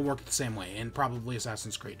Dogs will work the same way, and probably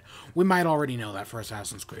Assassin's Creed. We might already know that for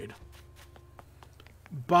Assassin's Creed.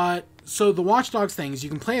 But, so the Watch Dogs thing is you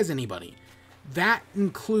can play as anybody. That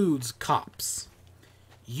includes cops.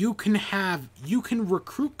 You can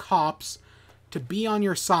recruit cops to be on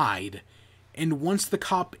your side, and once the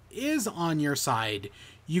cop is on your side,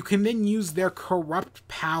 you can then use their corrupt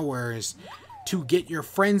powers to get your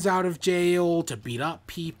friends out of jail, to beat up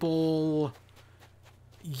people.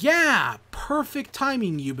 Yeah, perfect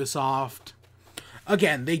timing, Ubisoft.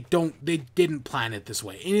 Again, they didn't plan it this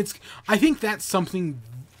way. And I think that's something,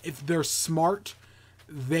 if they're smart,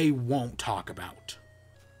 they won't talk about.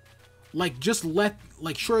 Like, just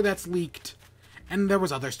sure, that's leaked. And there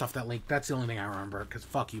was other stuff that leaked. That's the only thing I remember, because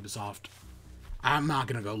fuck Ubisoft. I'm not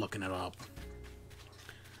gonna go looking it up.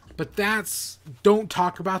 But don't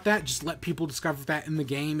talk about that. Just let people discover that in the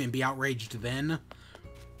game and be outraged then.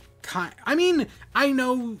 I mean, I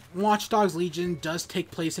know Watch Dogs Legion does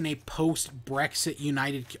take place in a post-Brexit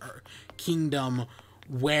United Kingdom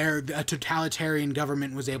where a totalitarian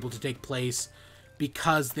government was able to take place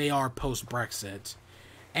because they are post-Brexit.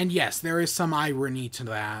 And yes, there is some irony to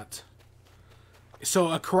that.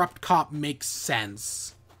 So a corrupt cop makes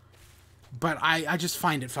sense. But I just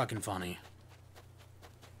find it fucking funny.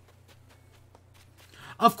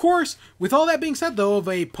 Of course, with all that being said, though, of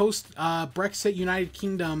a post-Brexit United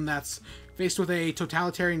Kingdom that's faced with a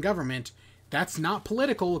totalitarian government, that's not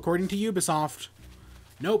political, according to Ubisoft.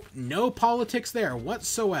 Nope, no politics there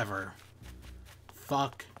whatsoever.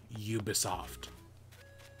 Fuck Ubisoft.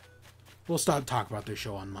 We'll start talking about their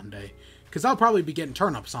show on Monday, because I'll probably be getting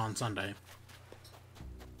turnips on Sunday.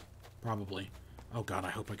 Probably. Oh god,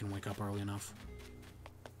 I hope I can wake up early enough.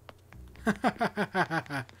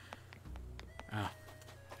 Ah.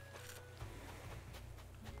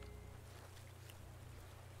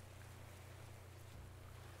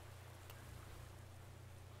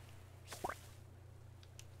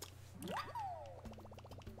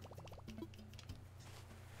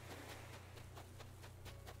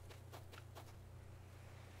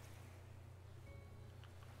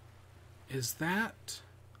 Is that...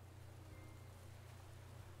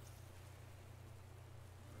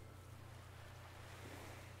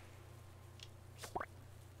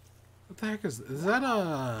 What the heck is that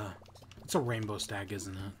a... It's a rainbow stag,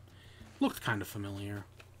 isn't it? Looked kind of familiar.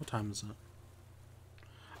 What time is it?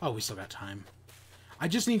 Oh, we still got time. I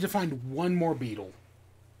just need to find one more beetle.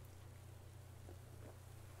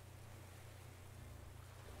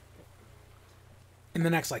 In the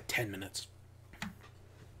next, like, 10 minutes.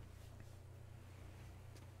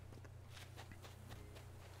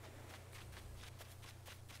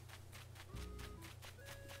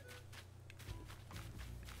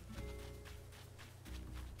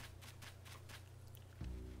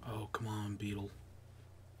 Oh, come on, Beetle.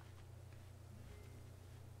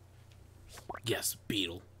 Yes,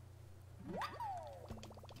 Beetle.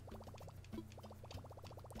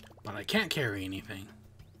 But I can't carry anything.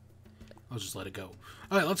 I'll just let it go.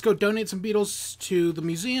 Alright, let's go donate some beetles to the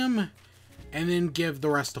museum, and then give the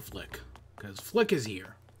rest to Flick. Because Flick is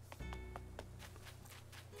here.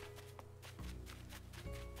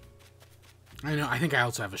 I know, I think I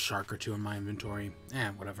also have a shark or two in my inventory.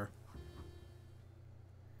 Whatever.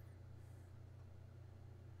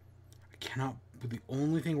 The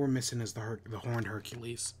only thing we're missing is the Horned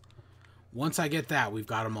Hercules. Once I get that, we've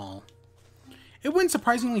got them all. It went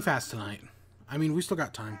surprisingly fast tonight. I mean, we still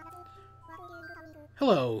got time.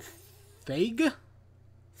 Hello, Theg?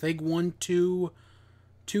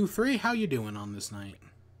 Theg1223, how you doing on this night?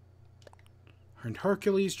 Horned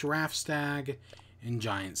Hercules, Giraffe Stag, and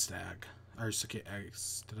Giant Stag. Or did I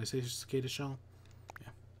say Cicada Shell?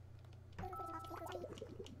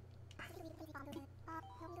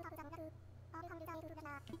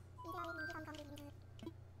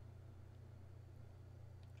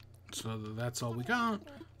 So that's all we got.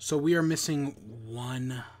 So we are missing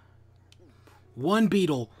one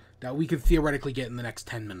beetle that we could theoretically get in the next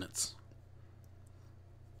 10 minutes.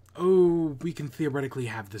 Oh, we can theoretically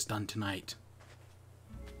have this done tonight.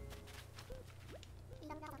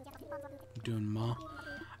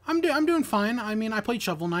 I'm doing fine. I mean, I played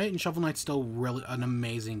Shovel Knight, and Shovel Knight's still really an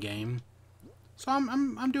amazing game. So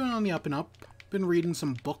I'm doing on the up and up. Been reading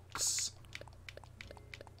some books.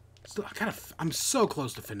 Still, I'm so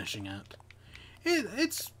close to finishing it.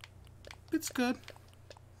 It's good.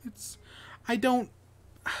 I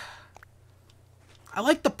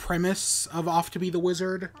like the premise of Off to Be the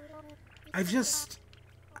Wizard. I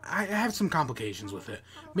have some complications with it.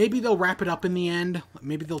 Maybe they'll wrap it up in the end.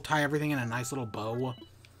 Maybe they'll tie everything in a nice little bow.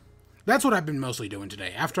 That's what I've been mostly doing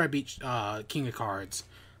today. After I beat King of Cards,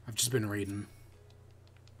 I've just been reading.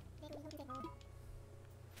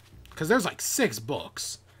 Because there's like 6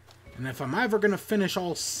 books. And if I'm ever going to finish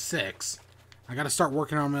all 6, I got to start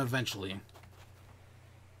working on them eventually.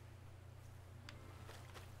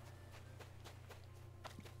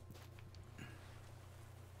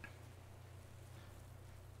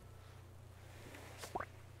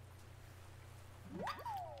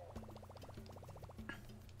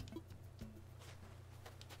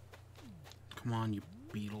 Come on, you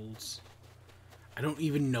beetles. I don't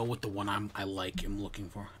even know what the one I'm looking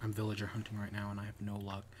for. I'm villager hunting right now, and I have no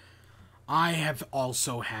luck. I have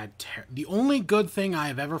also had... The only good thing I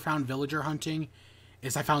have ever found villager hunting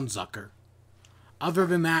is I found Zucker. Other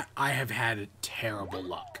than that, I have had terrible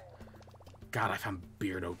luck. God, I found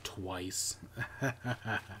Beardo twice. That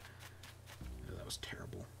was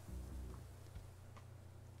terrible.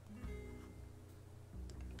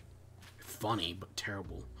 Funny, but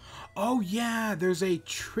terrible. Oh yeah, there's a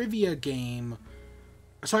trivia game.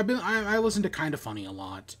 So I listen to Kinda Funny a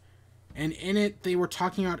lot, and in it they were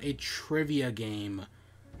talking about a trivia game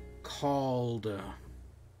called.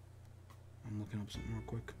 I'm looking up something real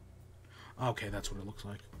quick. Okay, that's what it looks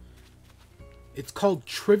like. It's called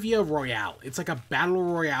Trivia Royale. It's like a battle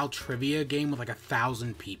royale trivia game with like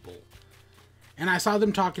 1,000 people. And I saw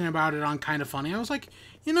them talking about it on Kinda Funny. I was like,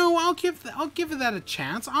 you know, I'll give that a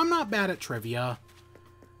chance. I'm not bad at trivia.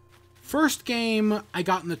 First game, I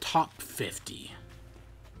got in the top 50.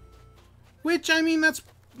 Which, I mean, that's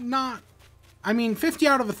not... I mean, 50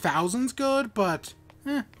 out of 1,000's good, but...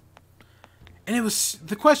 And it was...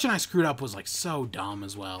 The question I screwed up was, like, so dumb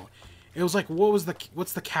as well. It was like, what's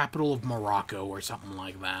the capital of Morocco or something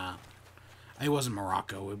like that. It wasn't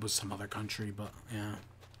Morocco. It was some other country, but, yeah.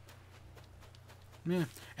 Yeah.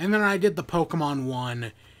 And then I did the Pokemon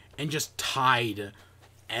one and just tied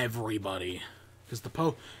everybody.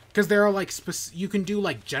 Because there are, like, you can do,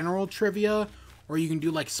 like, general trivia, or you can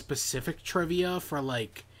do, like, specific trivia for,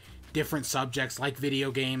 like, different subjects, like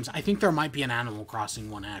video games. I think there might be an Animal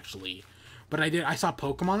Crossing one, actually. But I saw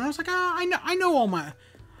Pokemon, and I was like, I know all my...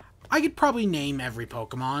 I could probably name every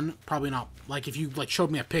Pokemon. Probably not... Like, if you, like,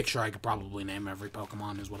 showed me a picture, I could probably name every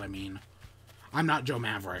Pokemon, is what I mean. I'm not Joe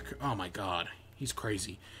Maverick. Oh, my God. He's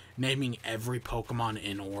crazy. Naming every Pokemon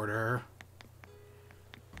in order...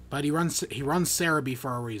 But he runs Cerebi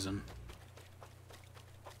for a reason.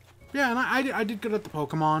 Yeah, and I did good at the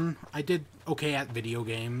Pokemon. I did okay at video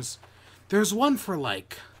games. There's one for,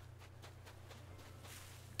 like,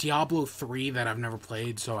 Diablo 3 that I've never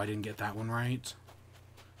played, so I didn't get that one right.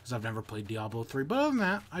 Because I've never played Diablo 3. But other than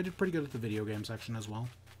that, I did pretty good at the video game section as well.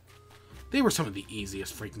 They were some of the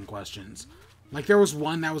easiest freaking questions. Like, there was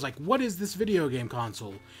one that was like, what is this video game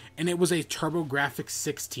console? And it was a TurboGrafx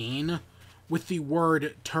 16 with the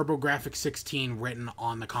word TurboGrafx 16 written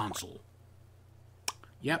on the console.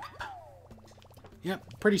 Yep.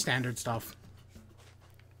 Yep, pretty standard stuff.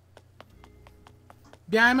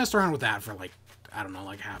 Yeah, I messed around with that for, like, I don't know,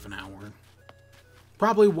 like half an hour.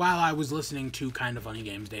 Probably while I was listening to Kinda Funny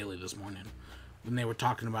Games Daily this morning, when they were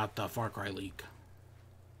talking about the Far Cry leak.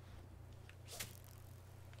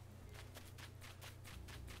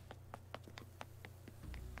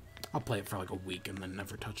 I'll play it for like a week and then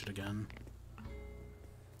never touch it again.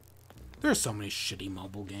 There's so many shitty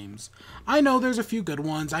mobile games. I know there's a few good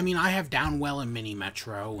ones. I mean, I have Downwell and Mini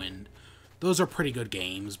Metro, and those are pretty good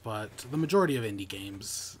games, but the majority of indie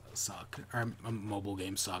games suck. Or mobile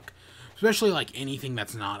games suck. Especially, like, anything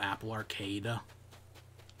that's not Apple Arcade.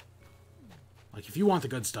 Like, if you want the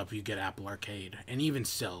good stuff, you get Apple Arcade. And even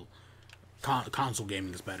still, console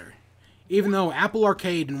gaming is better. Even though Apple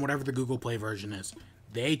Arcade and whatever the Google Play version is,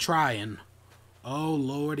 they trying. Oh,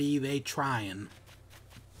 lordy, they trying.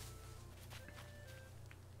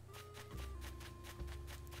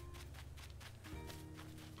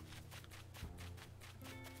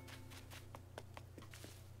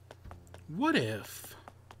 What if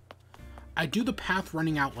I do the path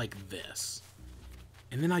running out like this,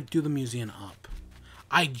 and then I do the museum up?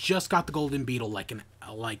 I just got the golden beetle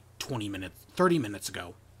like 20 minutes, 30 minutes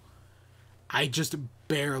ago. I just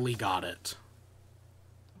barely got it.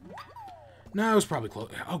 No, it was probably close.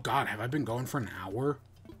 Oh God, have I been going for an hour?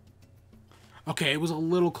 Okay, it was a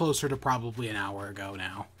little closer to probably an hour ago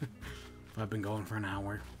now. If I've been going for an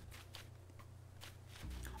hour.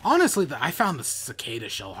 Honestly, I found the cicada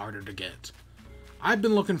shell harder to get. I've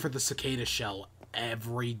been looking for the cicada shell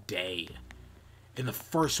every day. And the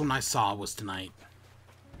first one I saw was tonight.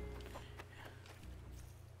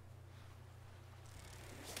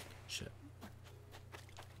 Shit.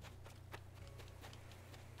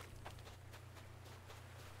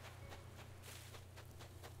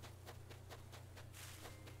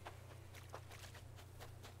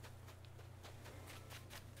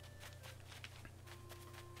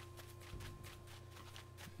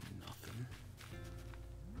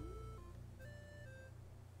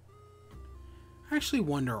 I actually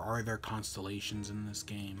wonder, are there constellations in this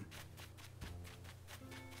game?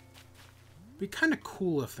 It'd be kind of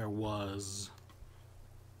cool if there was,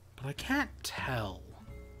 but I can't tell.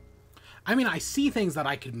 I mean, I see things that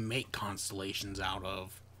I could make constellations out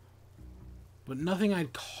of, but nothing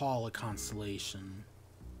I'd call a constellation.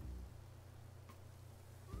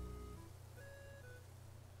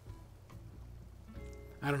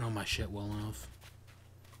 I don't know my shit well enough.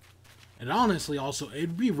 And honestly, also,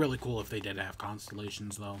 it'd be really cool if they did have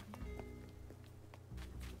constellations, though.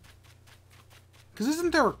 Because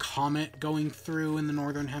isn't there a comet going through in the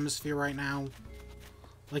Northern Hemisphere right now?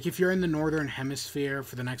 Like, if you're in the Northern Hemisphere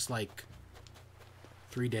for the next, like,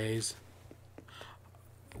 3 days.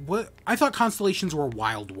 what? I thought constellations were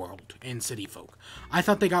Wild World in City Folk. I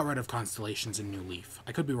thought they got rid of constellations in New Leaf.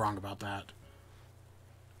 I could be wrong about that.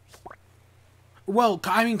 Well,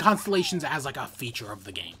 I mean constellations as like a feature of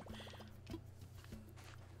the game.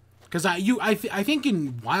 Because I think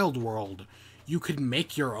in Wild World you could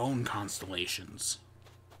make your own constellations.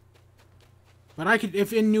 But I could,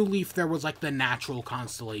 if in New Leaf there was like the natural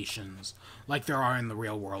constellations, like there are in the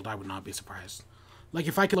real world, I would not be surprised. Like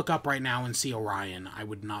if I could look up right now and see Orion, I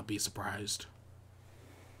would not be surprised.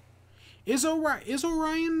 Is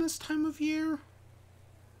Orion this time of year?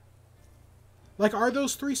 Like, are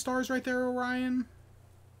those 3 stars right there Orion?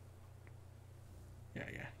 Yeah,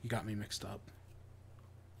 you got me mixed up.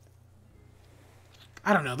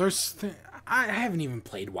 I don't know, I haven't even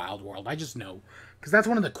played Wild World, I just know. Because that's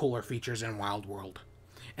one of the cooler features in Wild World.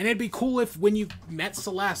 And it'd be cool if, when you met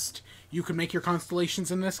Celeste, you could make your constellations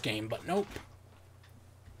in this game, but nope.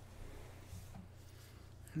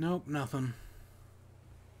 Nope, nothing.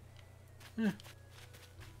 Eh.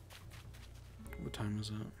 What time is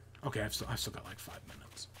it? Okay, I've still got like 5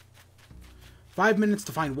 minutes. 5 minutes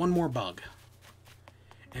to find one more bug.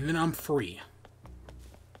 And then I'm free.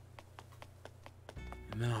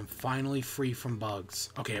 And then I'm finally free from bugs.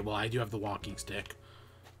 Okay, well, I do have the walking stick.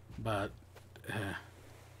 But,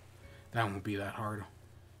 that won't be that hard.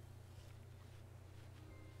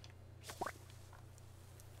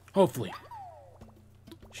 Hopefully.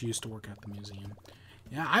 She used to work at the museum.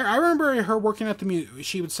 Yeah, I remember her working at the museum.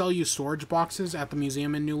 She would sell you storage boxes at the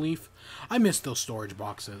museum in New Leaf. I miss those storage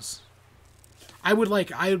boxes. I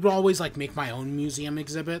would always like make my own museum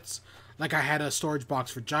exhibits. Like I had a storage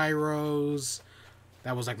box for gyros.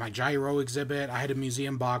 That was like my gyro exhibit. I had a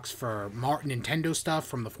museum box for Nintendo stuff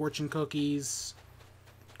from the fortune cookies.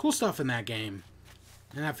 Cool stuff in that game.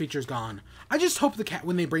 And that feature's gone. I just hope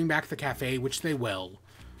when they bring back the cafe, which they will,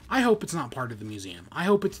 I hope it's not part of the museum. I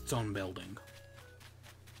hope it's its own building.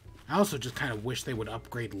 I also just kind of wish they would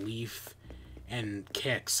upgrade Leaf and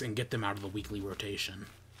Kix and get them out of the weekly rotation.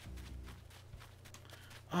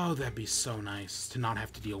 Oh, that'd be so nice to not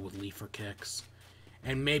have to deal with Leaf or Kix.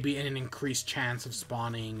 And maybe an increased chance of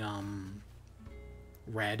spawning,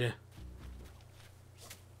 Red.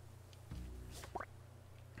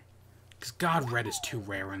 Because God, Red is too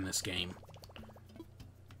rare in this game.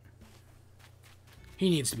 He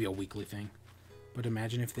needs to be a weekly thing. But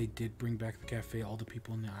imagine if they did bring back the cafe, all the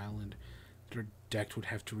people on the island that are decked would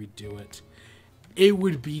have to redo it. It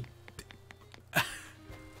would be...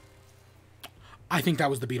 I think that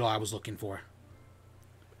was the Beetle I was looking for.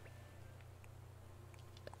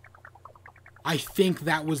 I think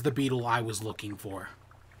that was the Beetle I was looking for.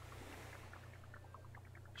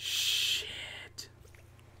 Shit.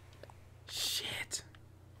 Shit.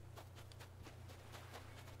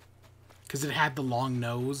 Because it had the long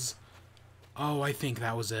nose. Oh, I think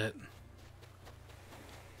that was it.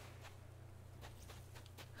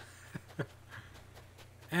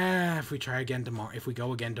 If we try again tomorrow, if we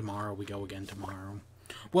go again tomorrow, we go again tomorrow.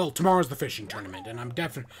 Well, tomorrow's the fishing tournament, and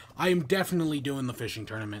I am definitely doing the fishing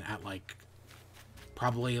tournament at like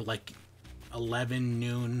probably like 11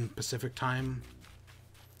 noon Pacific time.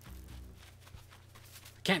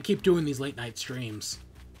 Can't keep doing these late night streams.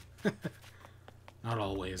 Not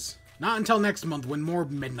always. Not until next month when more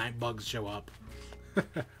midnight bugs show up.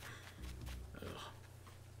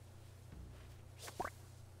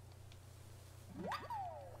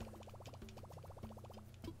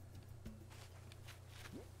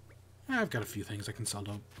 I've got a few things I can sell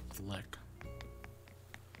to Flick.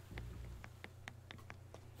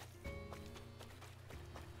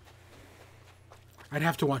 I'd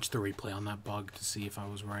have to watch the replay on that bug to see if I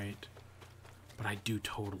was right. But I do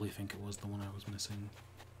totally think it was the one I was missing.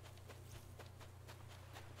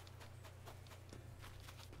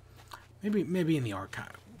 Maybe in the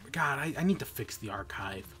archive. God, I need to fix the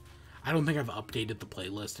archive. I don't think I've updated the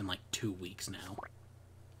playlist in like 2 weeks now.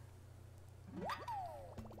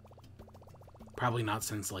 Probably not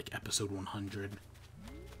since like episode 100.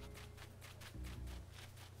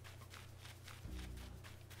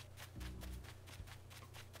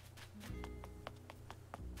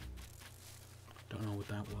 Don't know what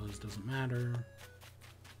that was, doesn't matter.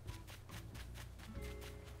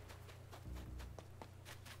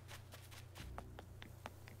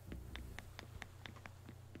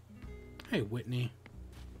 Hey, Whitney.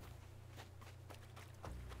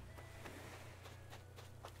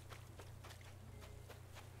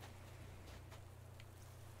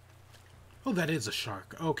 Oh, that is a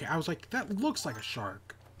shark. Okay, I was like, that looks like a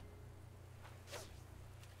shark.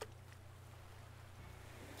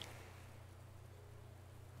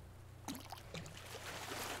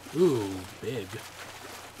 Ooh, big.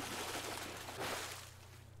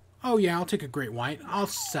 Oh yeah, I'll take a great white. I'll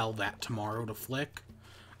sell that tomorrow to Flick.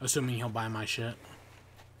 Assuming he'll buy my shit.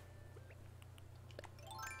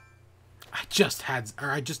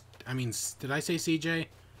 Did I say CJ?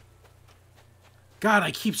 God,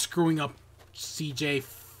 I keep screwing up CJ,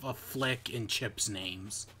 Flick, and Chip's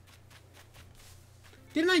names.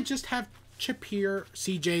 Didn't I just have Chip here,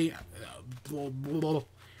 CJ, for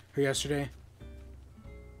yesterday?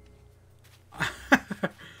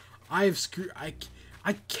 I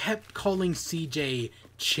kept calling CJ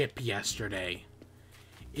Chip yesterday.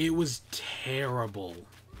 It was terrible.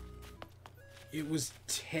 It was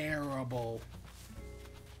terrible.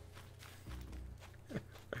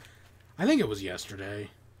 I think it was yesterday.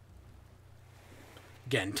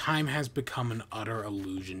 Again, time has become an utter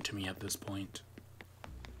illusion to me at this point.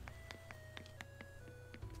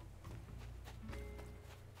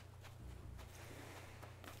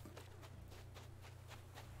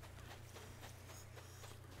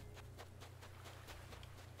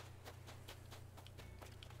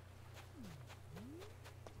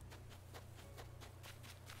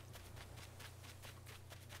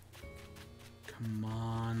 Come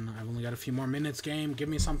on. I've only got a few more minutes, game. Give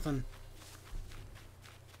me something.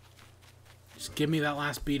 Just give me that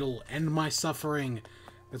last beetle. End my suffering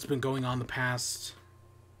that's been going on the past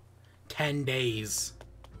 10 days.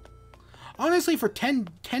 Honestly, for 10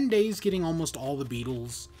 days getting almost all the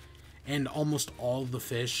beetles and almost all the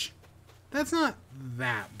fish, that's not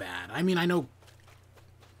that bad. I mean, I know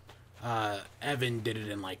Evan did it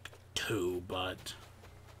in like 2, but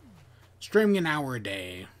streaming an hour a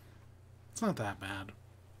day, it's not that bad.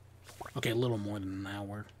 Okay, a little more than an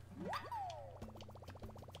hour.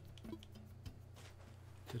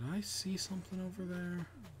 Did I see something over there?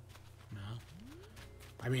 No.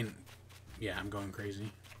 I mean, yeah, I'm going crazy.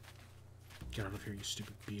 Get out of here, you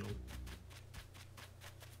stupid beetle.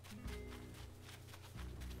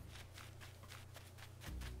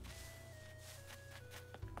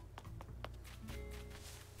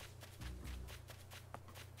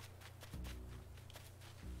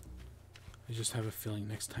 I just have a feeling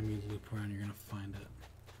next time you loop around, you're gonna find it.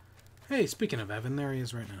 Hey, speaking of Evan, there he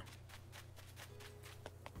is right now.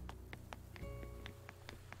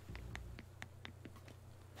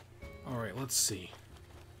 Alright, let's see.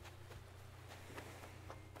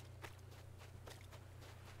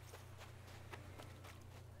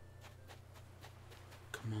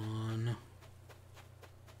 Come on.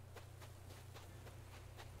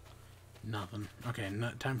 Nothing. Okay,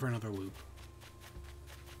 time for another loop.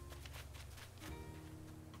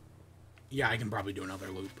 Yeah, I can probably do another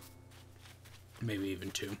loop. Maybe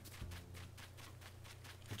even 2. I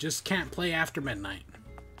just can't play after midnight.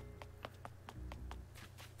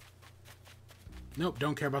 Nope,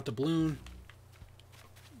 don't care about the balloon.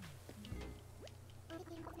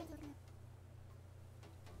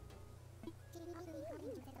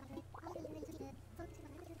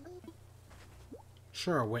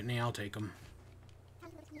 Sure, Whitney, I'll take them.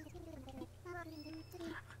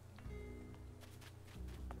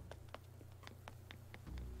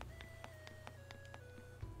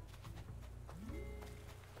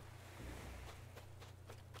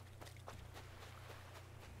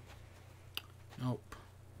 Nope.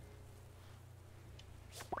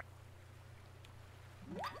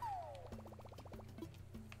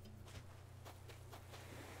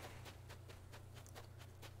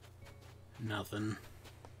 Nothing.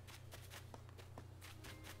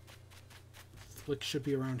 Flick should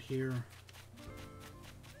be around here.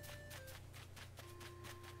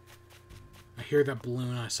 I hear that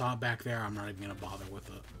balloon. I saw it back there. I'm not even going to bother with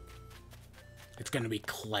it. It's going to be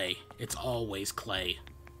clay. It's always clay.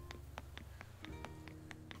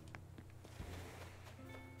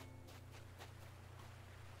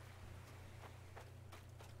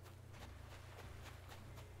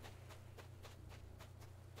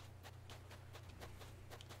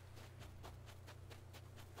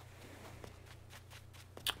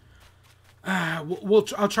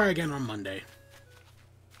 I'll try again on Monday.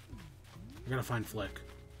 I gotta find Flick.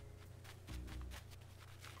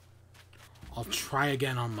 I'll try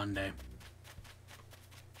again on Monday.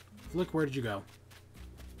 Flick, where did you go?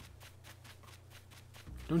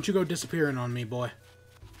 Don't you go disappearing on me, boy.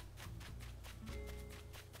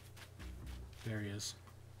 There he is.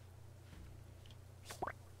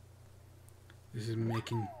 This is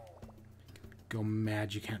making go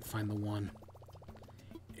mad you can't find the one.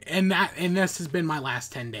 And this has been my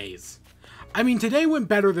last 10 days. I mean, today went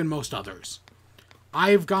better than most others.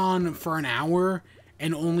 I've gone for an hour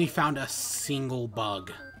and only found a single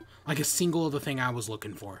bug. Like a single of the thing I was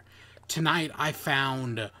looking for. Tonight, I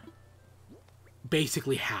found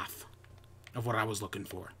basically half of what I was looking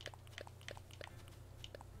for.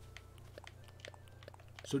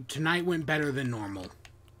 So tonight went better than normal.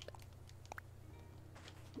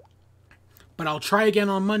 But I'll try again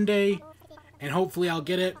on Monday, and hopefully I'll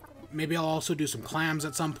get it. Maybe I'll also do some clams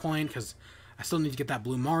at some point, because I still need to get that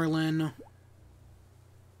blue marlin. I'll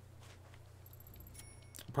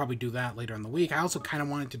probably do that later in the week. I also kind of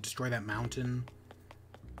wanted to destroy that mountain.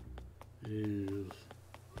 We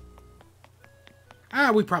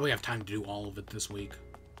probably have time to do all of it this week.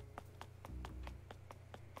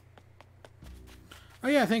 Oh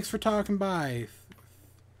yeah, thanks for talking by.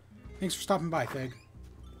 Thanks for stopping by, Thig.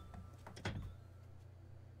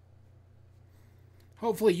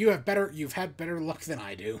 Hopefully you've had better luck than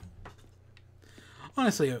I do.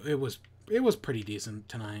 Honestly, it was pretty decent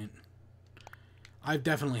tonight. I've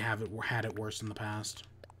definitely had it worse in the past.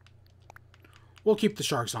 We'll keep the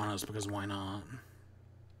sharks on us because why not?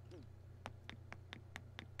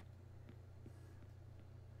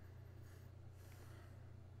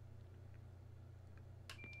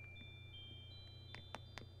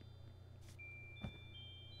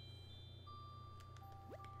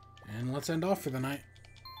 And let's end off for the night.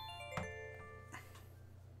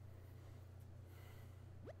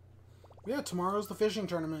 Yeah, tomorrow's the fishing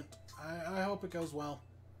tournament. I hope it goes well.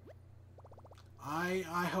 I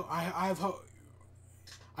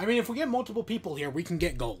mean, if we get multiple people here, we can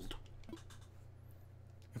get gold.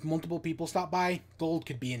 If multiple people stop by, gold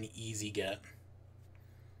could be an easy get.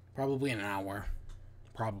 Probably in an hour.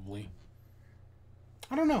 Probably.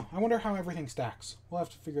 I don't know. I wonder how everything stacks. We'll have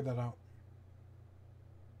to figure that out.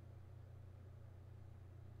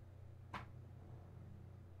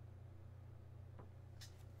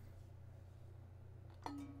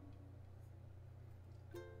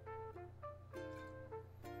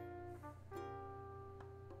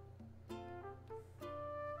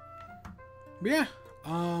 But yeah,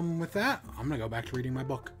 with that, I'm gonna go back to reading my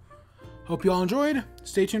book. Hope you all enjoyed.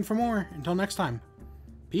 Stay tuned for more. Until next time,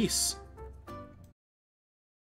 peace.